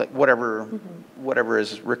 $30, like whatever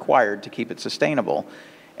is required to keep it sustainable.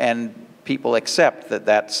 And people accept that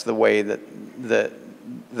that's the way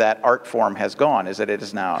that art form has gone, is that it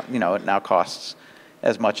is now, you know, it now costs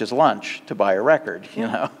as much as lunch to buy a record, you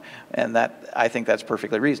know, and I think that's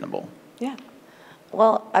perfectly reasonable. Yeah.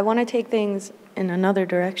 Well, I want to take things in another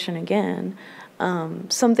direction again.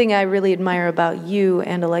 Something I really admire about you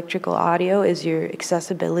and electrical audio is your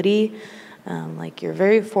accessibility. Like you're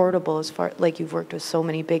very affordable as far, like you've worked with so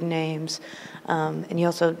many big names, and you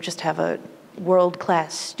also just have a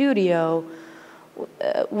world-class studio.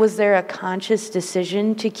 Was there a conscious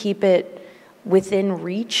decision to keep it within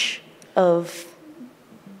reach of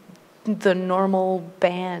the normal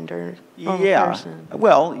band or normal person?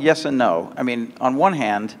 Well, yes and no. I mean, on one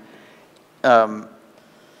hand,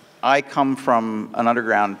 I come from an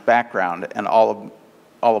underground background, and all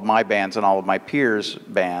of my bands and all of my peers'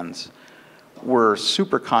 bands were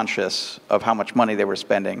super conscious of how much money they were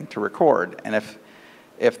spending to record. And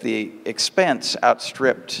if the expense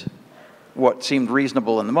outstripped what seemed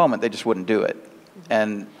reasonable in the moment, they just wouldn't do it.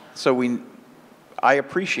 And so I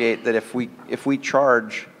appreciate that if we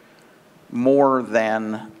charge more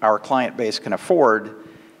than our client base can afford,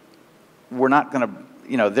 we're not going to,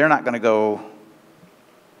 you know, they're not going to go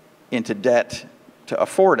into debt to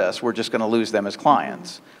afford us. We're just going to lose them as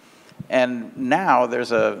clients. And now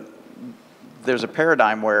there's a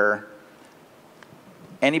paradigm where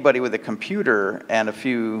anybody with a computer and a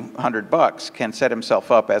few $100 can set himself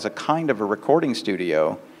up as a kind of a recording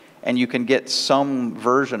studio, and you can get some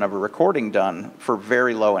version of a recording done for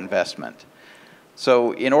very low investment.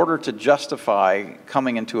 So in order to justify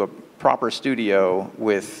coming into a proper studio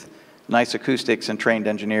with nice acoustics and trained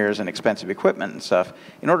engineers and expensive equipment and stuff,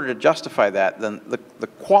 in order to justify that, then the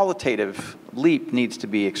qualitative leap needs to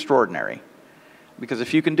be extraordinary. Because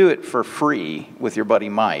if you can do it for free with your buddy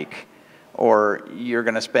Mike, or you're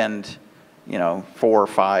going to spend, you know, $4,000,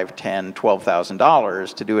 $5,000, $10,000,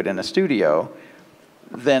 $12,000 to do it in a studio,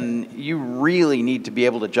 then you really need to be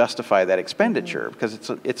able to justify that expenditure, because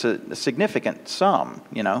it's a significant sum,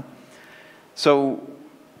 you know. So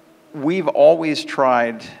we've always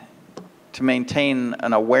tried to maintain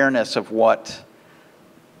an awareness of what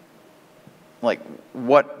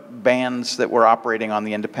bands that were operating on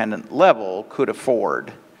the independent level could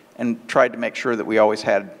afford, and tried to make sure that we always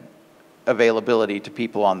had availability to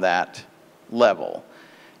people on that level.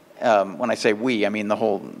 When I say we, I mean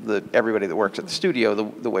everybody that works at the studio.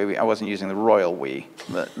 The way I wasn't using the royal we.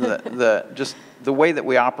 Just the way that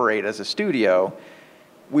we operate as a studio,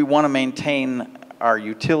 we want to maintain our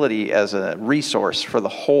utility as a resource for the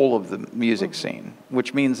whole of the music scene,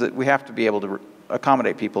 which means that we have to be able to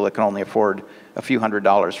accommodate people that can only afford a few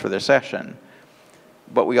 $100s for their session.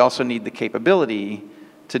 But we also need the capability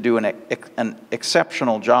to do an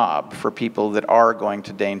exceptional job for people that are going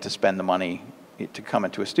to deign to spend the money to come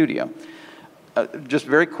into a studio. Just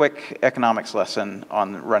very quick economics lesson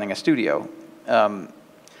on running a studio.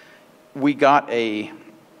 We got a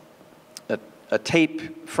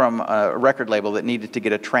tape from a record label that needed to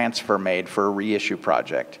get a transfer made for a reissue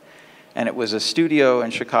project. And it was a studio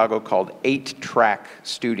in Chicago called 8 Track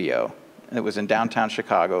Studio. It was in downtown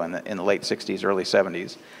Chicago in the late 60s, early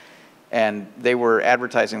 70s. And they were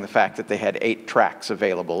advertising the fact that they had 8 tracks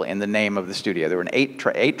available in the name of the studio. There were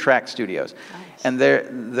 8 track studios. Nice. And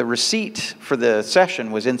the receipt for the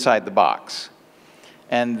session was inside the box.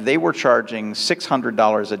 And they were charging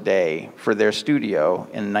 $600 a day for their studio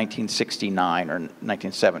in 1969 or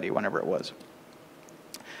 1970, whenever it was.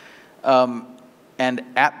 And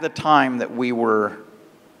at the time that we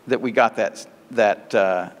got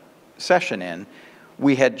that session in,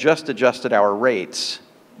 we had just adjusted our rates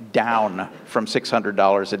down from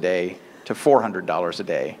 $600 a day to $400 a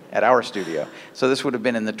day at our studio. So this would have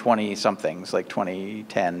been in the 20-somethings, like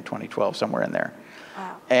 2010, 2012, somewhere in there.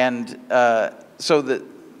 Wow. And so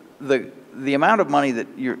the amount of money that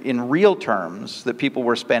in real terms that people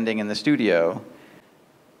were spending in the studio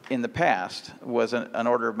in the past was an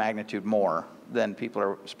order of magnitude more than people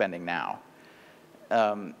are spending now.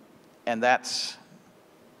 And that's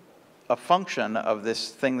a function of this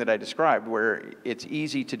thing that I described, where it's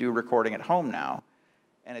easy to do recording at home now,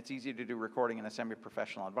 and it's easy to do recording in a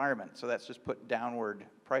semi-professional environment. So that's just put downward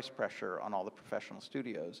price pressure on all the professional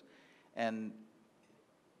studios. And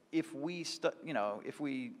if we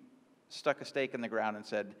stuck a stake in the ground and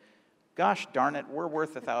said, gosh darn it, we're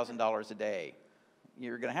worth $1,000 a day,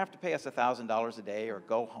 you're going to have to pay us $1,000 a day or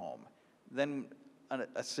go home, then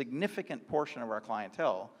a significant portion of our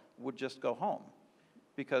clientele would just go home,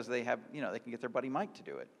 because they have, they can get their buddy Mike to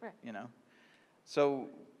do it, right. So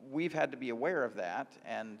we've had to be aware of that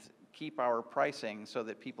and keep our pricing so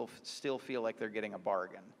that people still feel like they're getting a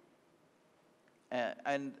bargain.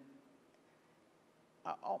 And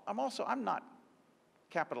I'm not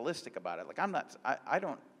capitalistic about it. Like I'm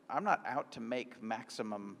not out to make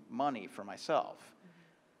maximum money for myself. Mm-hmm.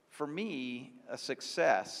 for me, a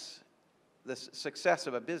success, the success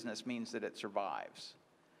of a business means that it survives.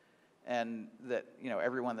 And that,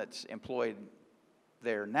 everyone that's employed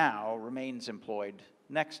there now remains employed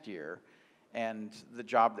next year. And the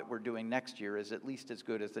job that we're doing next year is at least as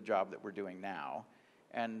good as the job that we're doing now.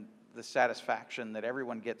 And the satisfaction that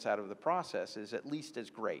everyone gets out of the process is at least as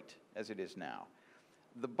great as it is now.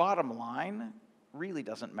 The bottom line really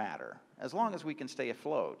doesn't matter. As long as we can stay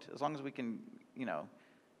afloat, as long as we can,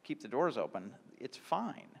 keep the doors open, it's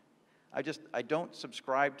fine. I don't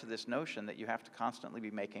subscribe to this notion that you have to constantly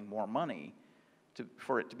be making more money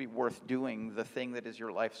for it to be worth doing the thing that is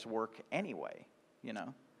your life's work anyway,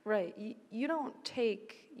 Right.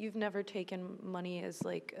 You've never taken money as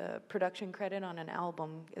like a production credit on an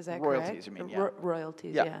album, is that correct? Royalties, you mean, yeah.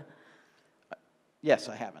 Royalties, Yeah. yeah. Yes,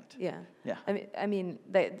 I haven't. Yeah. Yeah. I mean,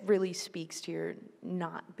 that really speaks to your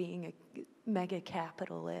not being a mega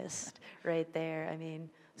capitalist right there. I mean,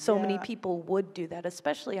 so many people would do that,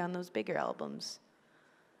 especially on those bigger albums.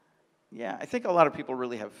 Yeah, I think a lot of people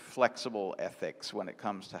really have flexible ethics when it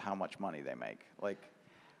comes to how much money they make.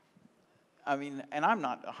 And I'm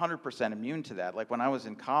not 100% immune to that. Like when I was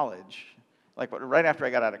in college, right after I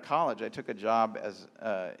got out of college, I took a job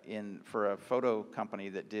for a photo company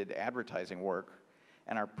that did advertising work,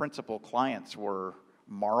 and our principal clients were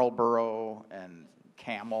Marlboro and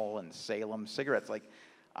Camel and Salem cigarettes.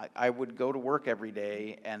 I would go to work every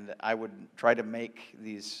day, and I would try to make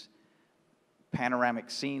these panoramic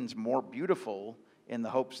scenes more beautiful in the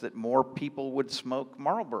hopes that more people would smoke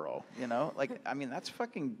Marlboro, that's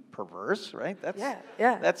fucking perverse, right?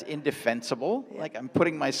 That's indefensible. Yeah. I'm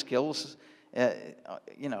putting my skills,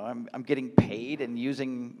 I'm getting paid and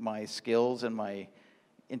using my skills and my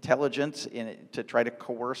intelligence to try to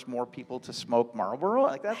coerce more people to smoke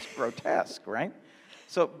Marlboro. That's grotesque, right?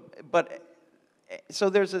 So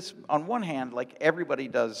there's this, on one hand, everybody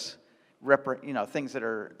does, things that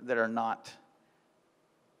are not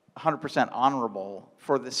 100% honorable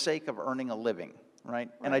for the sake of earning a living, right?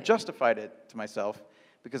 And I justified it to myself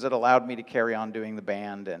because it allowed me to carry on doing the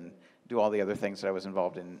band and do all the other things that I was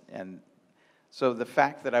involved in. And so the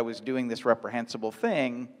fact that I was doing this reprehensible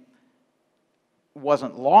thing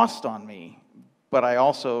wasn't lost on me, but I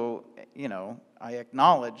also, I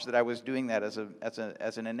acknowledged that I was doing that as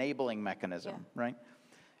an enabling mechanism, right?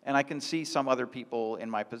 And I can see some other people in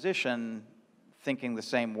my position thinking the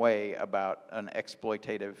same way about an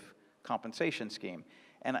exploitative compensation scheme.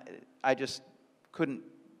 And I just couldn't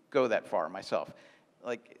go that far myself.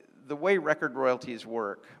 The way record royalties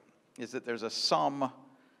work is that there's a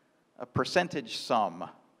percentage sum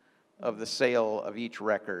of the sale of each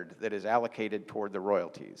record that is allocated toward the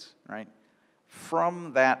royalties, right?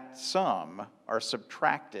 From that sum are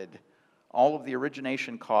subtracted all of the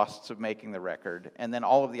origination costs of making the record, and then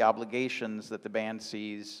all of the obligations that the band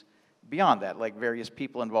sees beyond that, various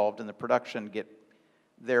people involved in the production get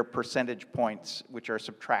their percentage points, which are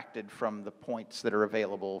subtracted from the points that are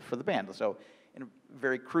available for the band. So in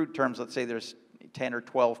very crude terms, let's say there's 10 or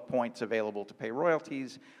 12 points available to pay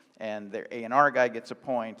royalties, and their A&R guy gets a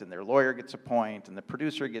point, and their lawyer gets a point, and the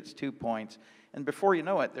producer gets 2 points. And before you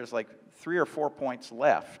know it, there's 3 or 4 points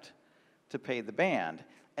left to pay the band.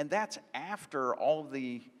 And that's after all of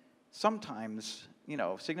the, sometimes,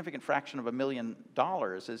 significant fraction of $1 million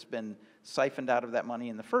has been siphoned out of that money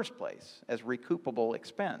in the first place as recoupable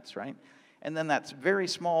expense, right? And then that very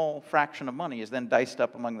small fraction of money is then diced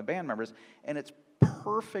up among the band members, and it's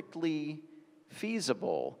perfectly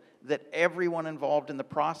feasible that everyone involved in the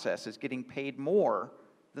process is getting paid more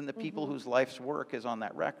than the people whose life's work is on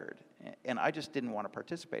that record. And I just didn't want to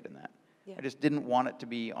participate in that. Yeah. I just didn't want it to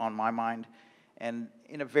be on my mind. And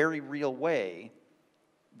in a very real way,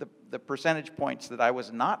 the percentage points that I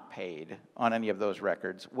was not paid on any of those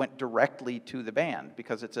records went directly to the band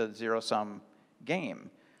because it's a zero-sum game.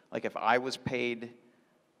 If I was paid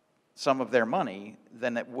some of their money,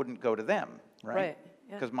 then it wouldn't go to them, right? Right.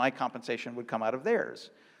 Because my compensation would come out of theirs.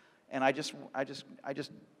 And I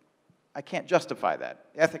can't justify that.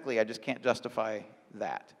 Ethically, I just can't justify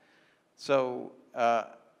that. So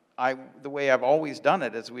the way I've always done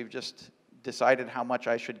it is we've just decided how much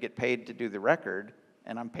I should get paid to do the record,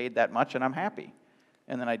 and I'm paid that much, and I'm happy.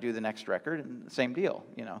 And then I do the next record, and the same deal,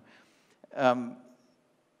 And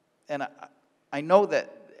I know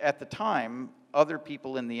that at the time, other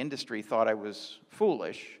people in the industry thought I was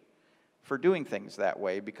foolish for doing things that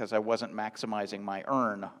way because I wasn't maximizing my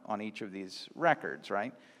earn on each of these records,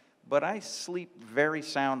 right? But I sleep very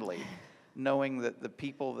soundly knowing that the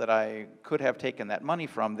people that I could have taken that money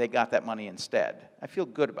from, they got that money instead. I feel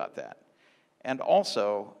good about that. And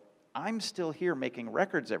also, I'm still here making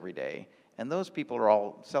records every day, and those people are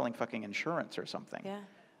all selling fucking insurance or something. Yeah.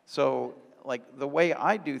 So, like, the way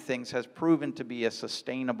I do things has proven to be a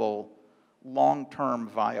sustainable, long-term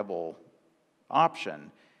viable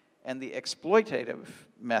option. And the exploitative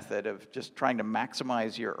method of just trying to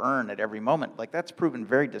maximize your earn at every moment, like, that's proven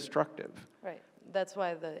very destructive. Right. That's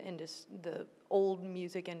why the old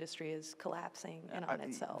music industry is collapsing in on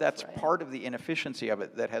itself. That's right? part of the inefficiency of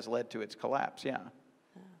it that has led to its collapse, yeah.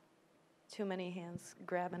 Too many hands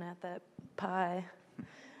grabbing at that pie.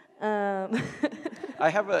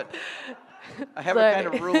 I have a kind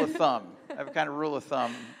of rule of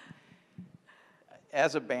thumb.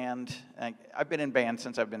 As a band, I've been in bands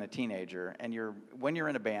since I've been a teenager, and when you're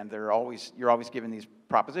in a band, you're always given these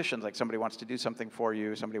propositions, like somebody wants to do something for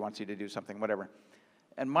you, somebody wants you to do something, whatever.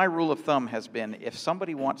 And my rule of thumb has been, if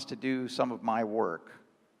somebody wants to do some of my work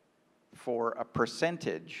for a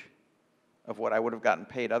percentage of what I would have gotten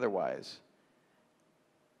paid otherwise,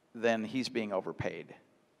 then he's being overpaid.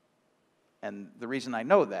 And the reason I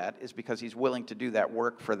know that is because he's willing to do that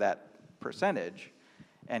work for that percentage,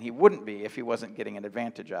 and he wouldn't be if he wasn't getting an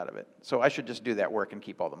advantage out of it. So I should just do that work and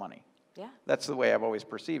keep all the money. Yeah. That's the way I've always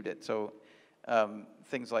perceived it. So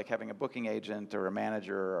things like having a booking agent or a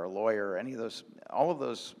manager or a lawyer, or all of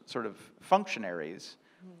those sort of functionaries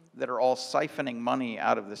that are all siphoning money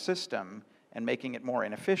out of the system and making it more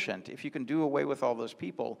inefficient, if you can do away with all those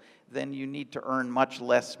people, then you need to earn much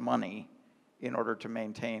less money in order to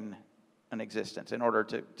maintain an existence, in order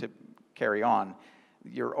to carry on.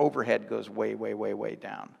 Your overhead goes way, way, way, way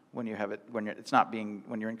down when you have it, when your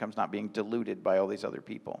income's not being diluted by all these other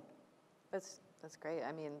people. That's great.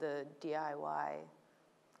 I mean, the DIY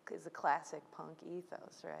is a classic punk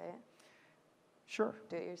ethos, right? Sure.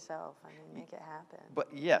 Do it yourself. I mean, make it happen. But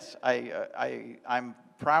yes, I'm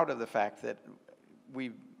proud of the fact that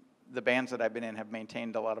the bands that I've been in have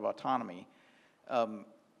maintained a lot of autonomy.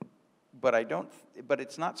 But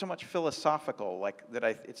it's not so much philosophical, like that.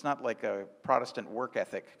 It's not like a Protestant work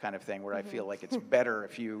ethic kind of thing where I feel like it's better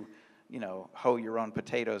if you hoe your own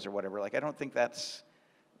potatoes or whatever. Like, I don't think that's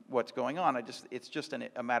what's going on. It's just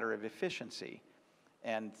a matter of efficiency.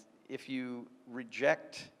 And if you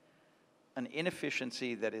reject an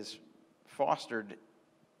inefficiency that is fostered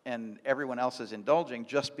and everyone else is indulging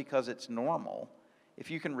just because it's normal, if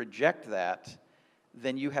you can reject that,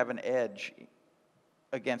 then you have an edge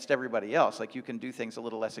against everybody else. Like, you can do things a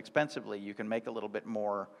little less expensively, you can make a little bit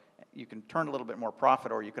more, you can turn a little bit more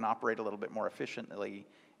profit, or you can operate a little bit more efficiently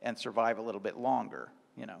and survive a little bit longer,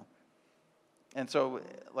 And so,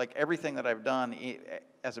 like, everything that I've done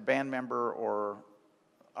as a band member or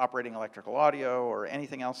operating electrical audio or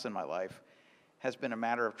anything else in my life has been a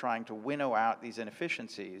matter of trying to winnow out these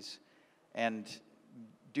inefficiencies and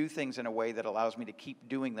do things in a way that allows me to keep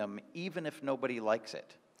doing them even if nobody likes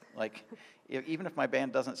it. Like, even if my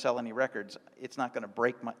band doesn't sell any records, it's not going to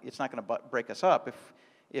break us up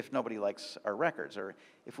if nobody likes our records. Or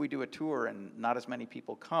if we do a tour and not as many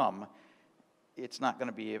people come, it's not going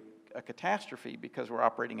to be a catastrophe because we're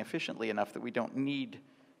operating efficiently enough that we don't need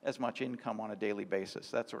as much income on a daily basis,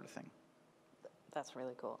 that sort of thing. That's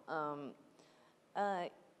really cool.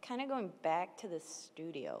 Kind of going back to the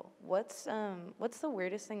studio, what's the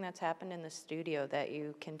weirdest thing that's happened in the studio that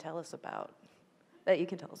you can tell us about?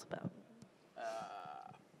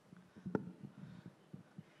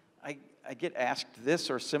 I get asked this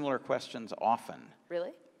or similar questions often.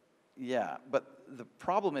 Really? Yeah, but the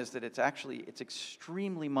problem is that it's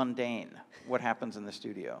extremely mundane what happens in the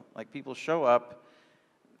studio. Like, people show up,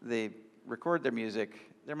 they record their music,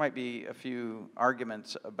 there might be a few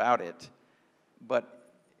arguments about it,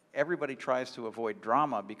 but everybody tries to avoid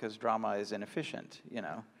drama because drama is inefficient,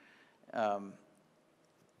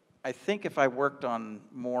 I think if I worked on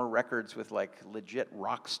more records with, like, legit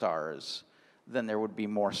rock stars, then there would be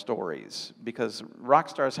more stories, because rock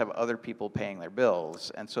stars have other people paying their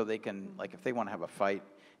bills, and so they can, like, if they want to have a fight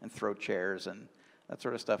and throw chairs and that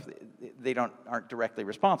sort of stuff, they aren't directly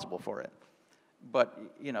responsible for it. But,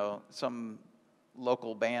 some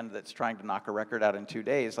local band that's trying to knock a record out in 2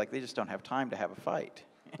 days, like, they just don't have time to have a fight.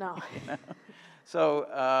 No. So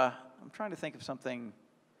I'm trying to think of something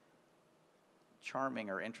charming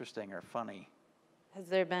or interesting or funny. Has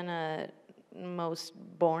there been a most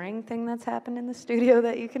boring thing that's happened in the studio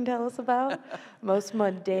that you can tell us about? Most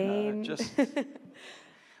mundane?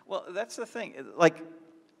 Well, that's the thing. Like,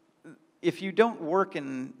 if you don't work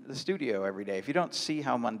in the studio every day, if you don't see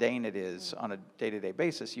how mundane it is on a day-to-day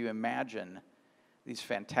basis, you imagine these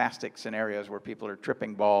fantastic scenarios where people are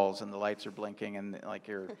tripping balls and the lights are blinking and, like,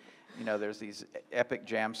 there's these epic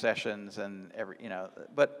jam sessions and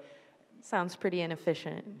but sounds pretty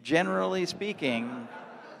inefficient. Generally speaking,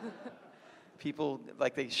 people,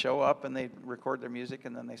 like, they show up and they record their music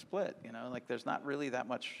and then they split, you know? Like, there's not really that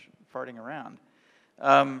much farting around.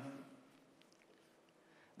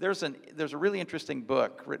 There's a really interesting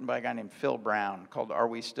book written by a guy named Phil Brown called Are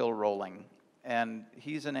We Still Rolling? And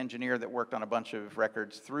he's an engineer that worked on a bunch of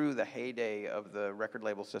records through the heyday of the record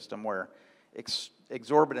label system where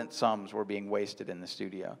exorbitant sums were being wasted in the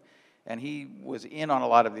studio. And he was in on a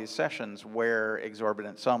lot of these sessions where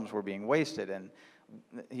exorbitant sums were being wasted. And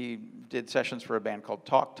he did sessions for a band called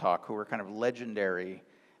Talk Talk, who were kind of legendary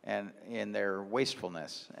and in their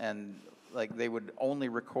wastefulness. And like, they would only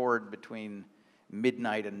record between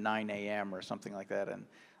midnight and 9 a.m. or something like that. And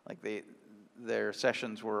like, their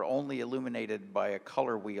sessions were only illuminated by a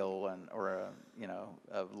color wheel or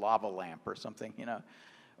a lava lamp or something,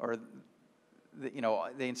 or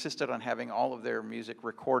they insisted on having all of their music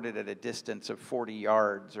recorded at a distance of 40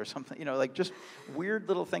 yards or something, like just weird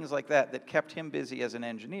little things like that kept him busy as an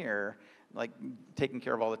engineer, like taking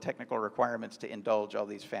care of all the technical requirements to indulge all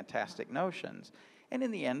these fantastic notions. And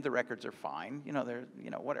in the end, the records are fine, they're,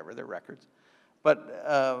 whatever, they're records.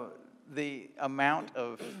 But the amount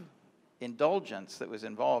of indulgence that was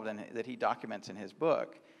involved and that he documents in his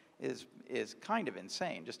book is kind of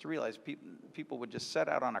insane. Just to realize people would just set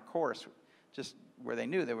out on a course just where they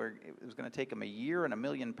knew it was going to take them a year and £1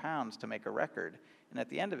 million to make a record, and at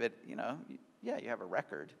the end of it, you have a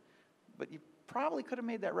record, but you probably could have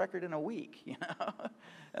made that record in a week,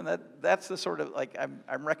 and that's the sort of, like,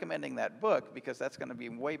 I'm recommending that book because that's going to be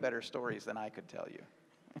way better stories than I could tell you.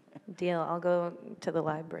 Deal. I'll go to the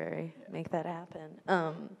library, make that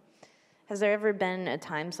happen. Has there ever been a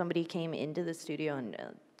time somebody came into the studio and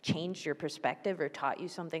changed your perspective or taught you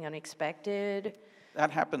something unexpected? That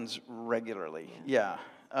happens regularly, yeah.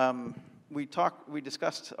 We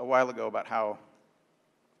discussed a while ago about how,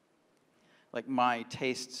 like, my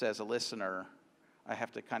tastes as a listener, I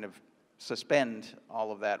have to kind of suspend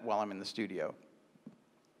all of that while I'm in the studio.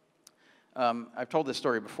 I've told this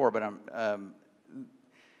story before, but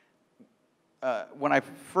when I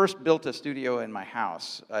first built a studio in my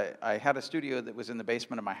house, I had a studio that was in the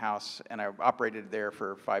basement of my house, and I operated there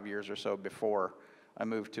for 5 years or so before I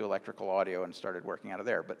moved to electrical audio and started working out of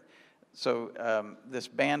there. But so this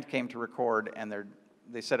band came to record, and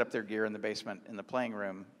they set up their gear in the basement in the playing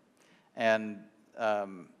room. And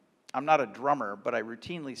I'm not a drummer, but I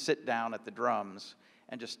routinely sit down at the drums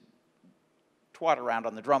and just twat around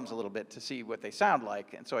on the drums a little bit to see what they sound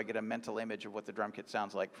like. And so I get a mental image of what the drum kit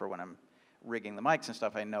sounds like for when I'm rigging the mics and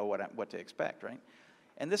stuff. I know what to expect, right?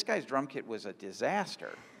 And this guy's drum kit was a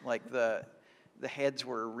disaster. Like, the heads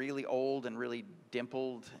were really old and really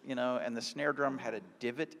dimpled, and the snare drum had a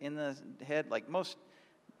divot in the head. Like, most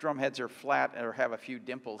drum heads are flat or have a few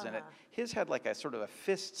dimples in it. His had like a sort of a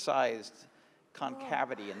fist-sized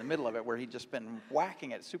concavity in the middle of it where he'd just been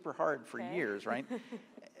whacking it super hard for years, right?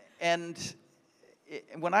 And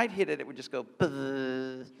when I'd hit it, it would just go,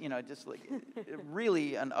 just like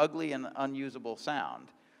really an ugly and unusable sound.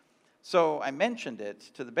 So I mentioned it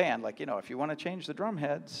to the band, like, if you want to change the drum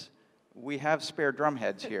heads, we have spare drum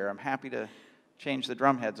heads here. I'm happy to change the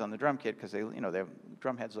drum heads on the drum kit because the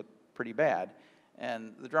drum heads look pretty bad.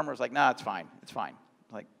 And the drummer was like, nah, it's fine.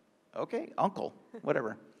 Like, okay, uncle,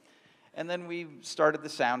 whatever. And then we started the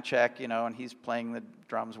sound check, and he's playing the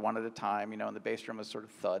drums one at a time, and the bass drum was sort of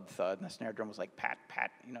thud, thud, and the snare drum was like pat,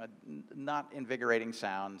 pat, not invigorating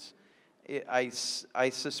sounds. I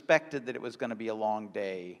suspected that it was going to be a long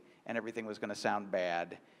day, and everything was going to sound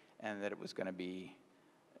bad, and that it was going to be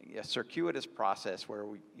a circuitous process where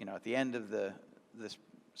we, at the end of this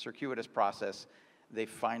circuitous process, they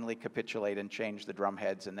finally capitulate and change the drum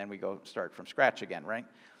heads, and then we go start from scratch again, right?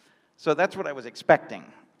 So that's what I was expecting.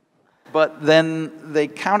 But then they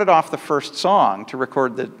counted off the first song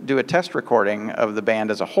to do a test recording of the band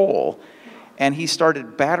as a whole, and he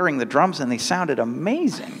started battering the drums, and they sounded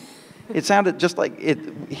amazing. It sounded just like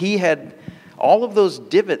he had all of those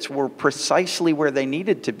divots were precisely where they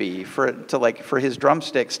needed to be for his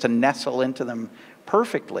drumsticks to nestle into them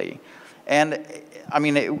perfectly. And I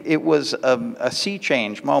mean, it was a sea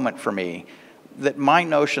change moment for me, that my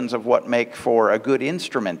notions of what make for a good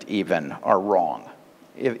instrument even are wrong.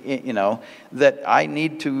 That I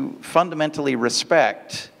need to fundamentally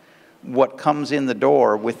respect what comes in the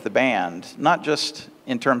door with the band, not just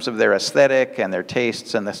in terms of their aesthetic and their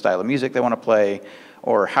tastes and the style of music they want to play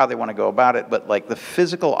or how they want to go about it, but like the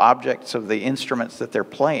physical objects of the instruments that they're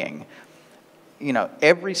playing.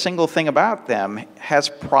 Every single thing about them has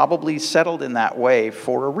probably settled in that way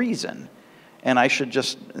for a reason. And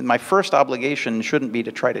my first obligation shouldn't be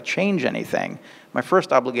to try to change anything. My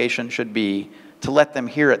first obligation should be to let them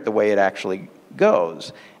hear it the way it actually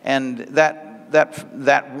goes. And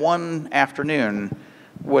that one afternoon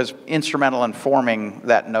was instrumental in forming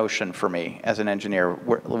that notion for me as an engineer,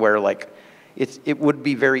 where like it would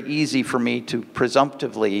be very easy for me to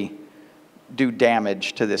presumptively do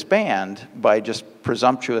damage to this band by just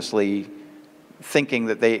presumptuously thinking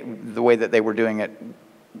that the way that they were doing it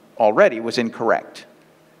already was incorrect,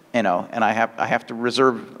 you know, and I have to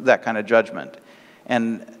reserve that kind of judgment,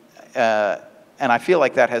 and I feel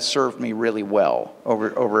like that has served me really well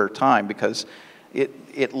over time, because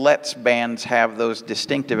it lets bands have those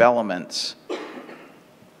distinctive elements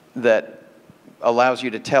that allows you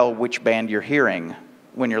to tell which band you're hearing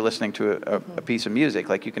when you're listening to a piece of music.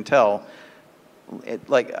 Like you can tell,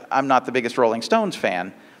 like I'm not the biggest Rolling Stones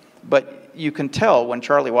fan, but you can tell when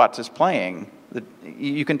Charlie Watts is playing,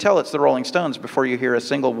 you can tell it's the Rolling Stones before you hear a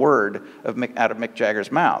single word out of Mick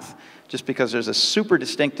Jagger's mouth, just because there's a super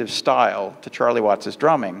distinctive style to Charlie Watts'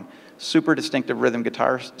 drumming, super distinctive rhythm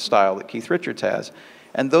guitar style that Keith Richards has,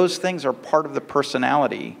 and those things are part of the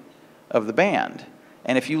personality of the band.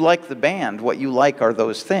 And if you like the band, what you like are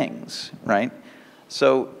those things, right?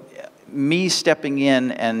 So me stepping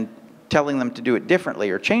in and telling them to do it differently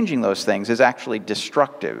or changing those things is actually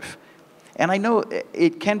destructive. And I know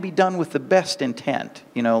it can be done with the best intent.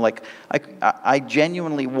 You know, like I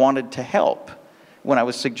genuinely wanted to help when I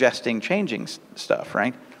was suggesting changing stuff,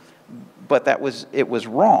 right? But it was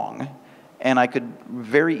wrong. And I could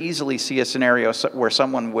very easily see a scenario where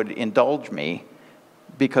someone would indulge me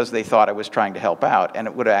because they thought I was trying to help out, and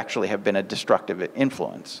it would actually have been a destructive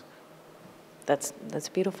influence. That's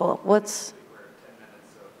beautiful. What's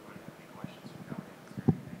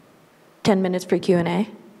 10 minutes for Q&A?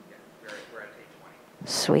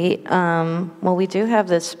 Sweet. Well, we do have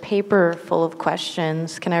this paper full of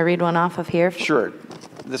questions. Can I read one off of here? Sure.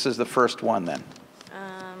 This is the first one then.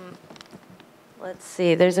 Let's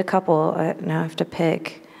see. There's a couple. Now I have to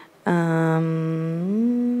pick.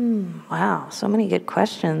 Wow, so many good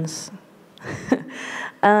questions.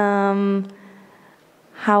 How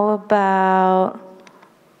about,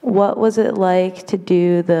 what was it like to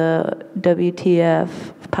do the WTF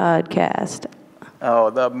podcast? Oh,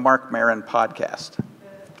 the Mark Maron podcast.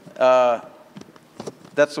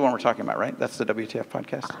 That's the one we're talking about, right? That's the WTF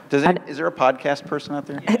podcast? Is there a podcast person out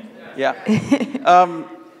there? Yeah.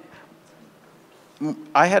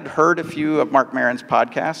 I had heard a few of Mark Maron's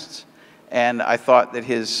podcasts, and I thought that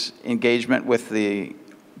his engagement with the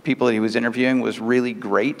people that he was interviewing was really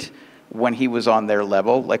great when he was on their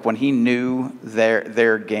level, like when he knew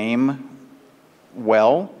their game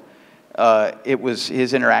well.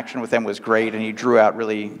 His interaction with them was great, and he drew out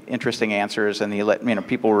really interesting answers, and he let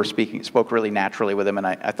people spoke really naturally with him, and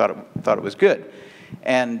I thought it was good.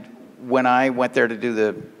 And when I went there to do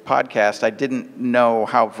the podcast, I didn't know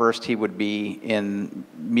how versed he would be in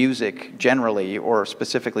music generally, or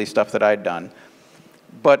specifically stuff that I'd done.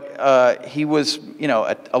 But he was,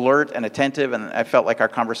 alert and attentive, and I felt like our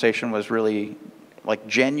conversation was really like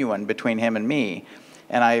genuine between him and me.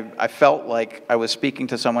 And I felt like I was speaking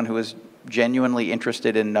to someone who was genuinely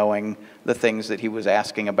interested in knowing the things that he was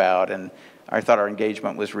asking about, and I thought our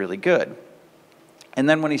engagement was really good. And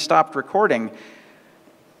then when he stopped recording,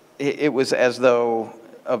 it was as though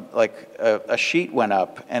a sheet went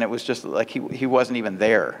up, and it was just like he wasn't even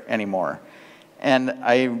there anymore.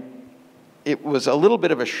 And it was a little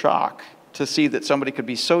bit of a shock to see that somebody could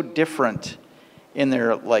be so different in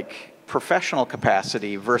their professional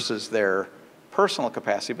capacity versus their personal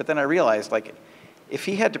capacity. But then I realized, if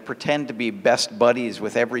he had to pretend to be best buddies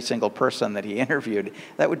with every single person that he interviewed,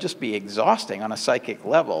 that would just be exhausting on a psychic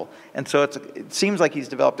level. And so it seems like he's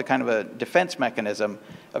developed a kind of a defense mechanism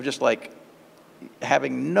of just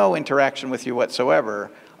having no interaction with you whatsoever,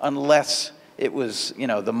 unless it was,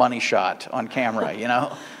 the money shot on camera,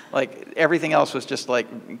 everything else was just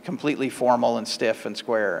completely formal and stiff and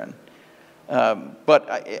square. And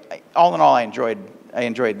but all in all, I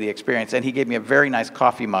enjoyed the experience, and he gave me a very nice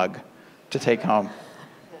coffee mug to take home.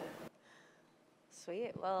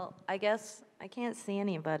 Sweet. Well, I guess I can't see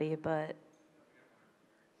anybody, but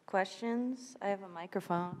questions? I have a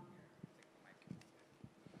microphone.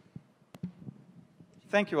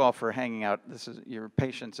 Thank you all for hanging out. Your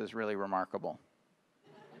patience is really remarkable.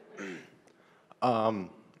 Oh,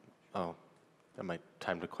 am I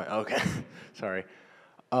time to quit? Okay, sorry.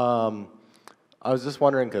 I was just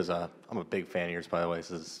wondering, because I'm a big fan of yours, by the way.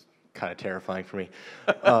 So this is kind of terrifying for me.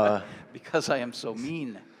 Because I am so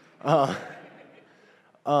mean.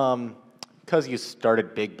 Because you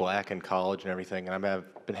started Big Black in college and everything, and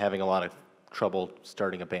I've been having a lot of trouble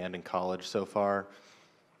starting a band in college so far.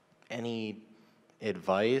 Any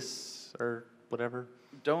advice or whatever?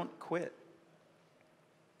 Don't quit.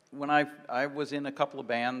 when I was in a couple of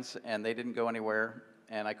bands and they didn't go anywhere,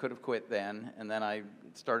 and I could have quit then, and then I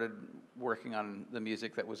started working on the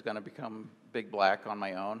music that was going to become Big Black on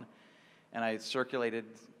my own, and I circulated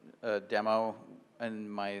a demo in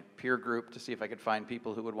my peer group to see if I could find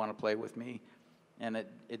people who would want to play with me, and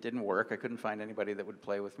it didn't work. I couldn't find anybody that would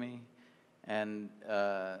play with me, and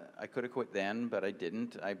I could have quit then, but I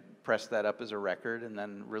didn't. I pressed that up as a record and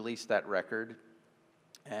then released that record.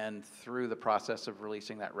 And through the process of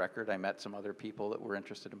releasing that record, I met some other people that were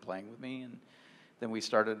interested in playing with me, and then we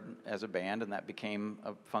started as a band, and that became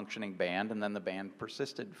a functioning band, and then the band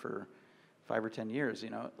persisted for 5 or 10 years,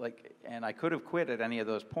 you know, like, and I could have quit at any of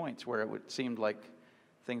those points where it seemed like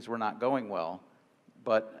things were not going well,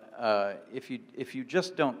 but if you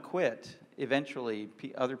just don't quit, eventually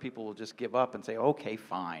other people will just give up and say, okay,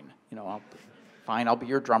 fine, you know, I'll be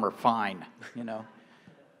your drummer, fine, you know.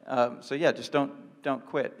 So yeah, just don't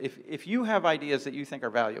quit. If you have ideas that you think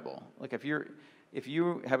are valuable, like if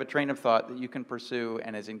you have a train of thought that you can pursue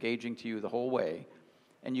and is engaging to you the whole way,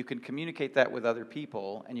 and you can communicate that with other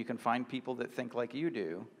people, and you can find people that think like you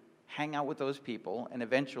do, hang out with those people, and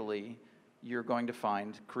eventually you're going to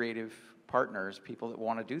find creative partners, people that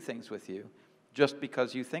want to do things with you, just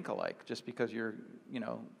because you think alike, just because you're, you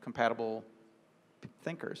know, compatible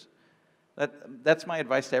thinkers. That's my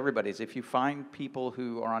advice to everybody, is if you find people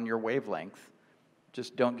who are on your wavelength,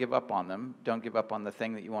 just don't give up on them. Don't give up on the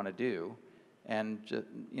thing that you want to do. And, just,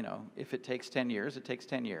 you know, if it takes 10 years, it takes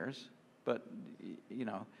 10 years. But, you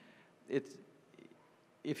know,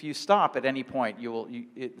 if you stop at any point,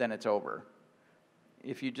 then it's over.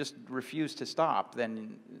 If you just refuse to stop,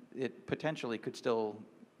 then it potentially could still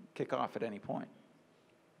kick off at any point.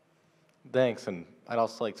 Thanks, and I'd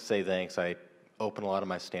also like to say thanks. I open a lot of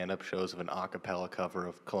my stand-up shows with an a cappella cover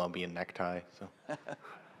of Colombian Necktie. So.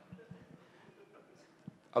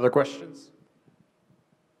 Other questions?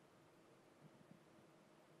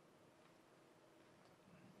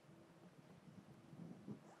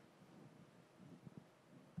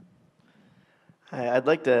 Hi, I'd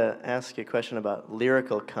like to ask you a question about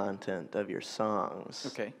lyrical content of your songs.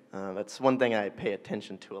 Okay. That's one thing I pay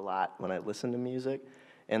attention to a lot when I listen to music.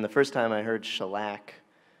 And the first time I heard Shellac,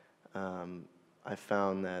 I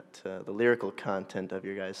found that the lyrical content of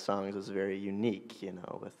your guys' songs is very unique, you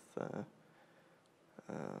know, with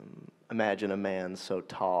Imagine a Man So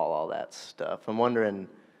Tall, all that stuff. I'm wondering,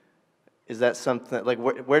 is that something, like,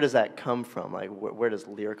 where does that come from? Like, where does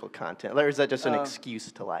lyrical content, or is that just an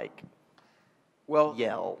excuse to, like,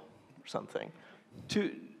 yell or something?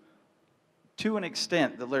 To an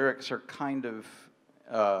extent, the lyrics are kind of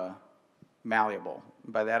malleable.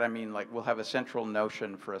 By that I mean, like, we'll have a central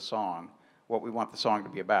notion for a song, what we want the song to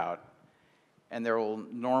be about, and there will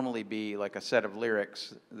normally be like a set of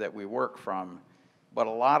lyrics that we work from, but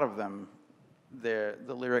a lot of them, the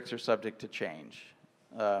lyrics are subject to change.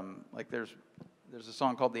 Like there's a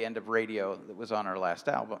song called "The End of Radio" that was on our last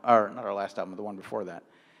album, or not our last album, the one before that,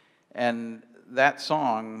 and that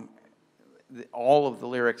song, all of the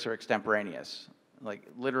lyrics are extemporaneous. Like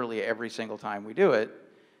literally every single time we do it,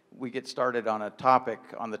 we get started on the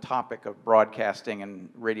topic of broadcasting and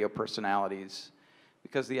radio personalities,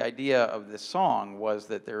 because the idea of this song was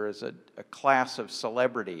that there is a class of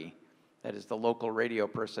celebrity that is the local radio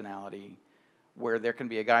personality, where there can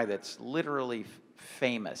be a guy that's literally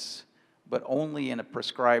famous, but only in a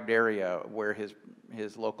prescribed area where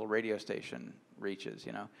his local radio station reaches,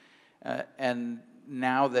 you know. And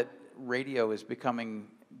now that radio is becoming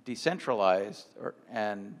decentralized,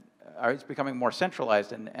 it's becoming more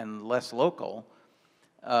centralized and less local,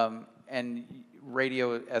 and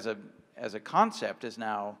radio as a concept is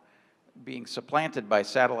now being supplanted by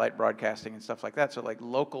satellite broadcasting and stuff like that. So like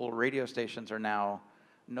local radio stations are now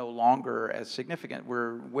no longer as significant.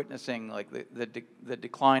 We're witnessing like the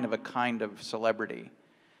decline of a kind of celebrity,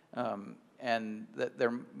 and that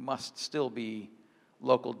there must still be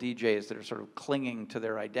local DJs that are sort of clinging to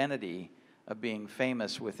their identity of being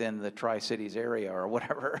famous within the Tri-Cities area or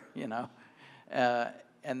whatever, you know,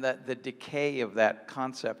 and that the decay of that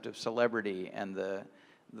concept of celebrity and the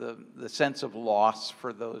sense of loss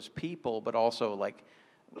for those people, but also like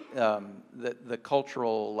the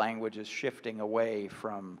cultural language is shifting away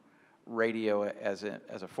from radio as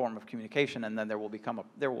a form of communication, and then there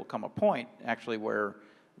will come a point actually where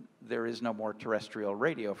there is no more terrestrial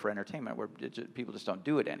radio for entertainment, where people just don't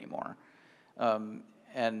do it anymore,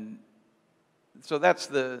 and so that's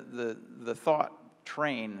the thought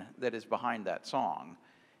train that is behind that song,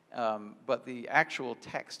 but the actual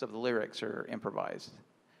text of the lyrics are improvised,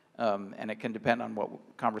 and it can depend on what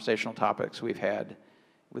conversational topics we've had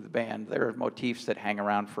with the band. There are motifs that hang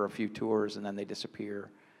around for a few tours and then they disappear.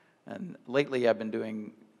 And lately I've been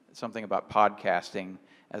doing something about podcasting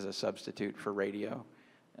as a substitute for radio.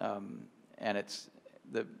 And it's,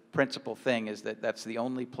 the principal thing is that that's the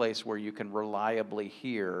only place where you can reliably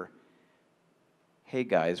hear, "Hey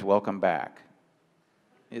guys, welcome back,"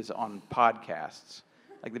 is on podcasts.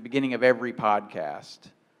 Like the beginning of every podcast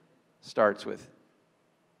starts with,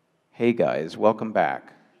 "Hey guys, welcome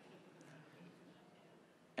back."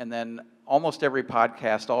 And then almost every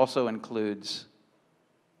podcast also includes,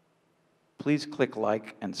 "Please click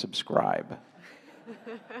like and subscribe."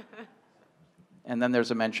 And then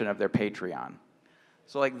there's a mention of their Patreon.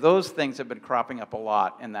 So like those things have been cropping up a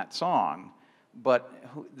lot in that song, but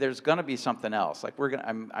there's gonna be something else. Like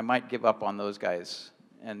I might give up on those guys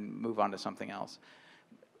and move on to something else.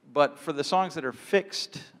 But for the songs that are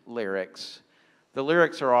fixed lyrics, the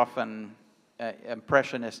lyrics are often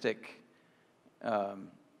impressionistic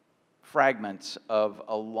fragments of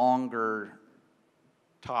a longer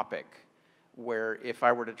topic, where if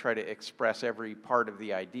I were to try to express every part of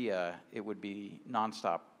the idea, it would be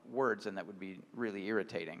nonstop words, and that would be really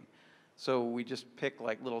irritating. So we just pick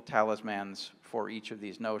like little talismans for each of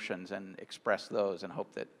these notions and express those and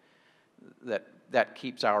hope that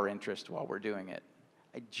keeps our interest while we're doing it.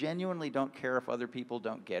 I genuinely don't care if other people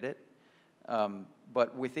don't get it,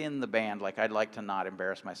 but within the band, like I'd like to not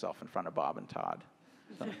embarrass myself in front of Bob and Todd.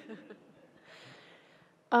 So.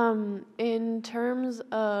 In terms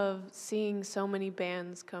of seeing so many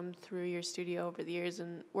bands come through your studio over the years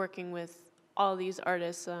and working with all these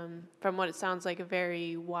artists, from what it sounds like a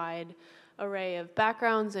very wide array of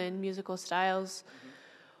backgrounds and musical styles,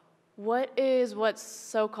 what's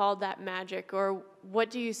so-called that magic, or what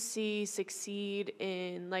do you see succeed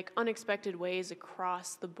in like unexpected ways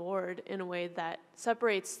across the board in a way that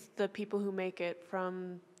separates the people who make it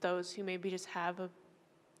from those who maybe just have a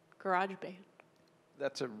garage band?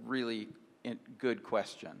 That's a really good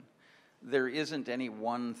question. There isn't any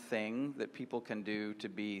one thing that people can do to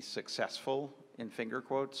be successful, in finger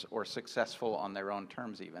quotes, or successful on their own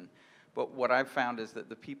terms even. But what I've found is that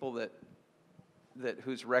the people that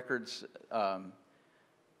whose records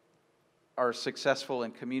are successful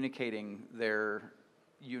in communicating their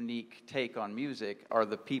unique take on music are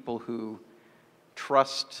the people who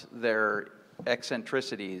trust their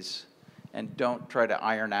eccentricities and don't try to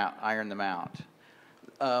iron them out.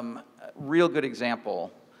 Real good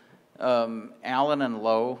example, Alan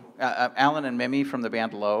and Mimi from the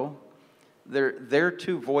band Low, their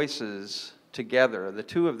two voices together, the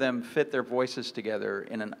two of them fit their voices together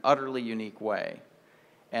in an utterly unique way.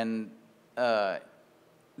 And they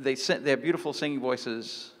have beautiful singing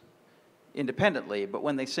voices independently, but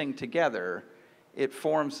when they sing together, it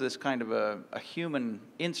forms this kind of a human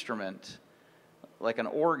instrument, like an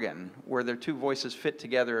organ, where their two voices fit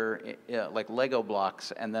together like Lego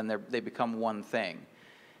blocks, and then they become one thing.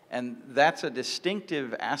 And that's a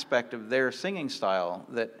distinctive aspect of their singing style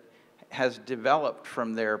that has developed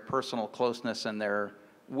from their personal closeness and their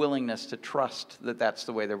willingness to trust that that's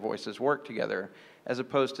the way their voices work together, as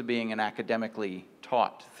opposed to being an academically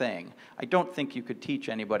taught thing. I don't think you could teach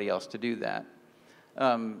anybody else to do that.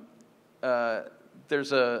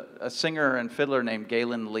 There's a singer and fiddler named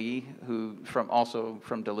Galen Lee, who also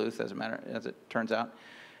from Duluth, as it turns out,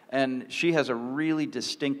 and she has a really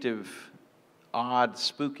distinctive, odd,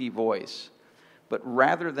 spooky voice. But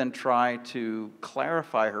rather than try to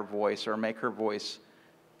clarify her voice or make her voice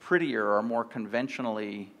prettier or more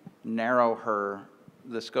conventionally narrow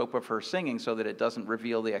the scope of her singing so that it doesn't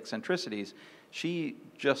reveal the eccentricities, she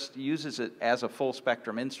just uses it as a full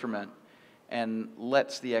spectrum instrument and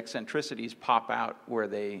lets the eccentricities pop out where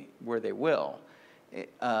they will.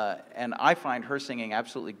 And I find her singing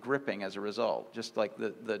absolutely gripping as a result. Just like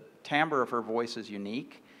the timbre of her voice is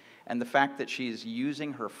unique, and the fact that she's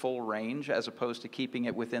using her full range as opposed to keeping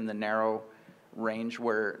it within the narrow range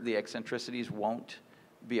where the eccentricities won't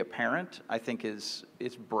be apparent, I think is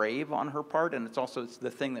brave on her part, and it's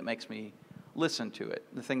the thing that makes me listen to it,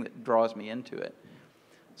 the thing that draws me into it.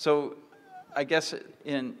 So I guess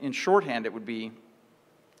in shorthand it would be,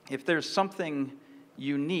 if there's something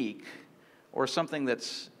unique or something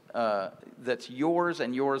that's yours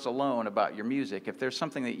and yours alone about your music, if there's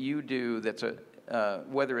something that you do that's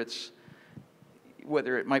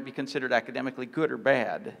whether it might be considered academically good or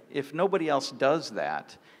bad, if nobody else does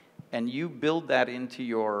that and you build that into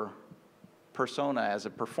your persona as a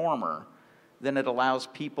performer, then it allows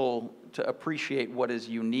people to appreciate what is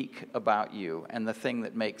unique about you, and the thing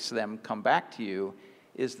that makes them come back to you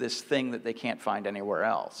is this thing that they can't find anywhere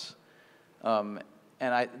else. And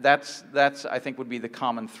that's I think would be the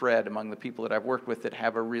common thread among the people that I've worked with that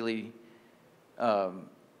have a really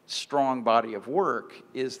strong body of work,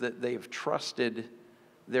 is that they've trusted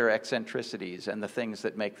their eccentricities and the things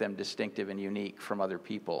that make them distinctive and unique from other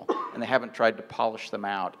people. And they haven't tried to polish them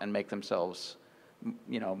out and make themselves,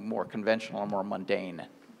 more conventional or more mundane,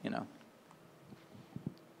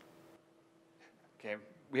 Okay,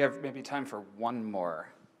 we have maybe time for one more.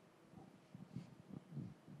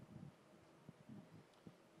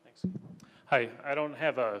 Thanks. Hi, I don't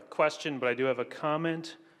have a question, but I do have a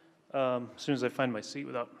comment as soon as I find my seat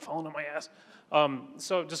without falling on my ass.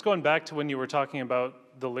 So just going back to when you were talking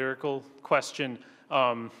about the lyrical question,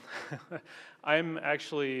 I'm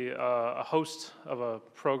actually a host of a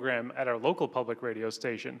program at our local public radio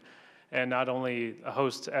station, and not only a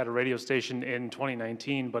host at a radio station in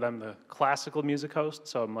 2019, but I'm the classical music host,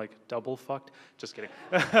 so I'm like double fucked. Just kidding.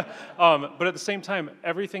 But at the same time,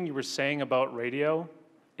 everything you were saying about radio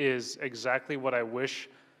is exactly what I wish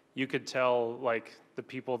you could tell like the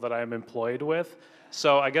people that I'm employed with.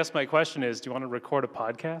 So I guess my question is, do you want to record a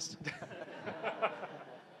podcast?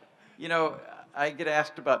 I get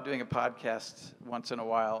asked about doing a podcast once in a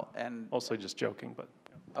while, and Also just joking, but.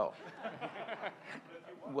 oh,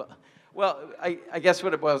 well, I guess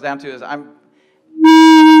what it boils down to is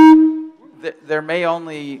there may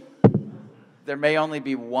only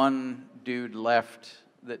be one dude left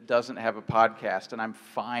that doesn't have a podcast, and I'm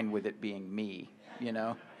fine with it being me,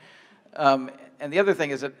 And the other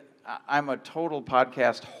thing is that I'm a total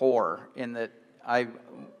podcast whore in that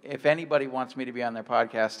if anybody wants me to be on their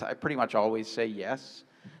podcast, I pretty much always say yes.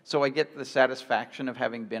 So I get the satisfaction of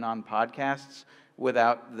having been on podcasts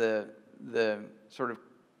without the sort of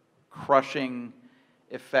crushing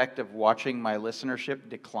effect of watching my listenership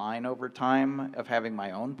decline over time of having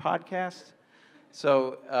my own podcast.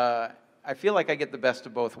 So I feel like I get the best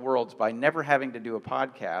of both worlds by never having to do a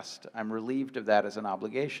podcast. I'm relieved of that as an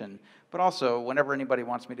obligation. But also, whenever anybody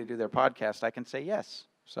wants me to do their podcast, I can say yes.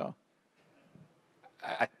 So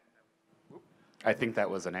I think that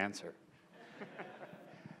was an answer.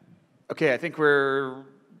 Okay, I think we're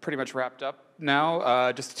pretty much wrapped up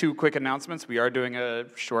now. Just 2 quick announcements. We are doing a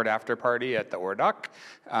short after party at the Ordoc,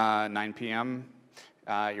 9 p.m.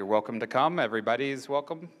 You're welcome to come. Everybody's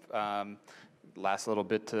welcome. Last little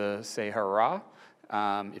bit to say hurrah,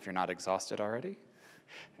 if you're not exhausted already.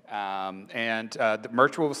 The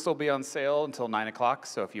merch will still be on sale until 9 o'clock,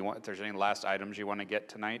 so if there's any last items you want to get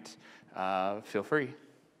tonight, feel free.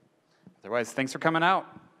 Otherwise, thanks for coming out.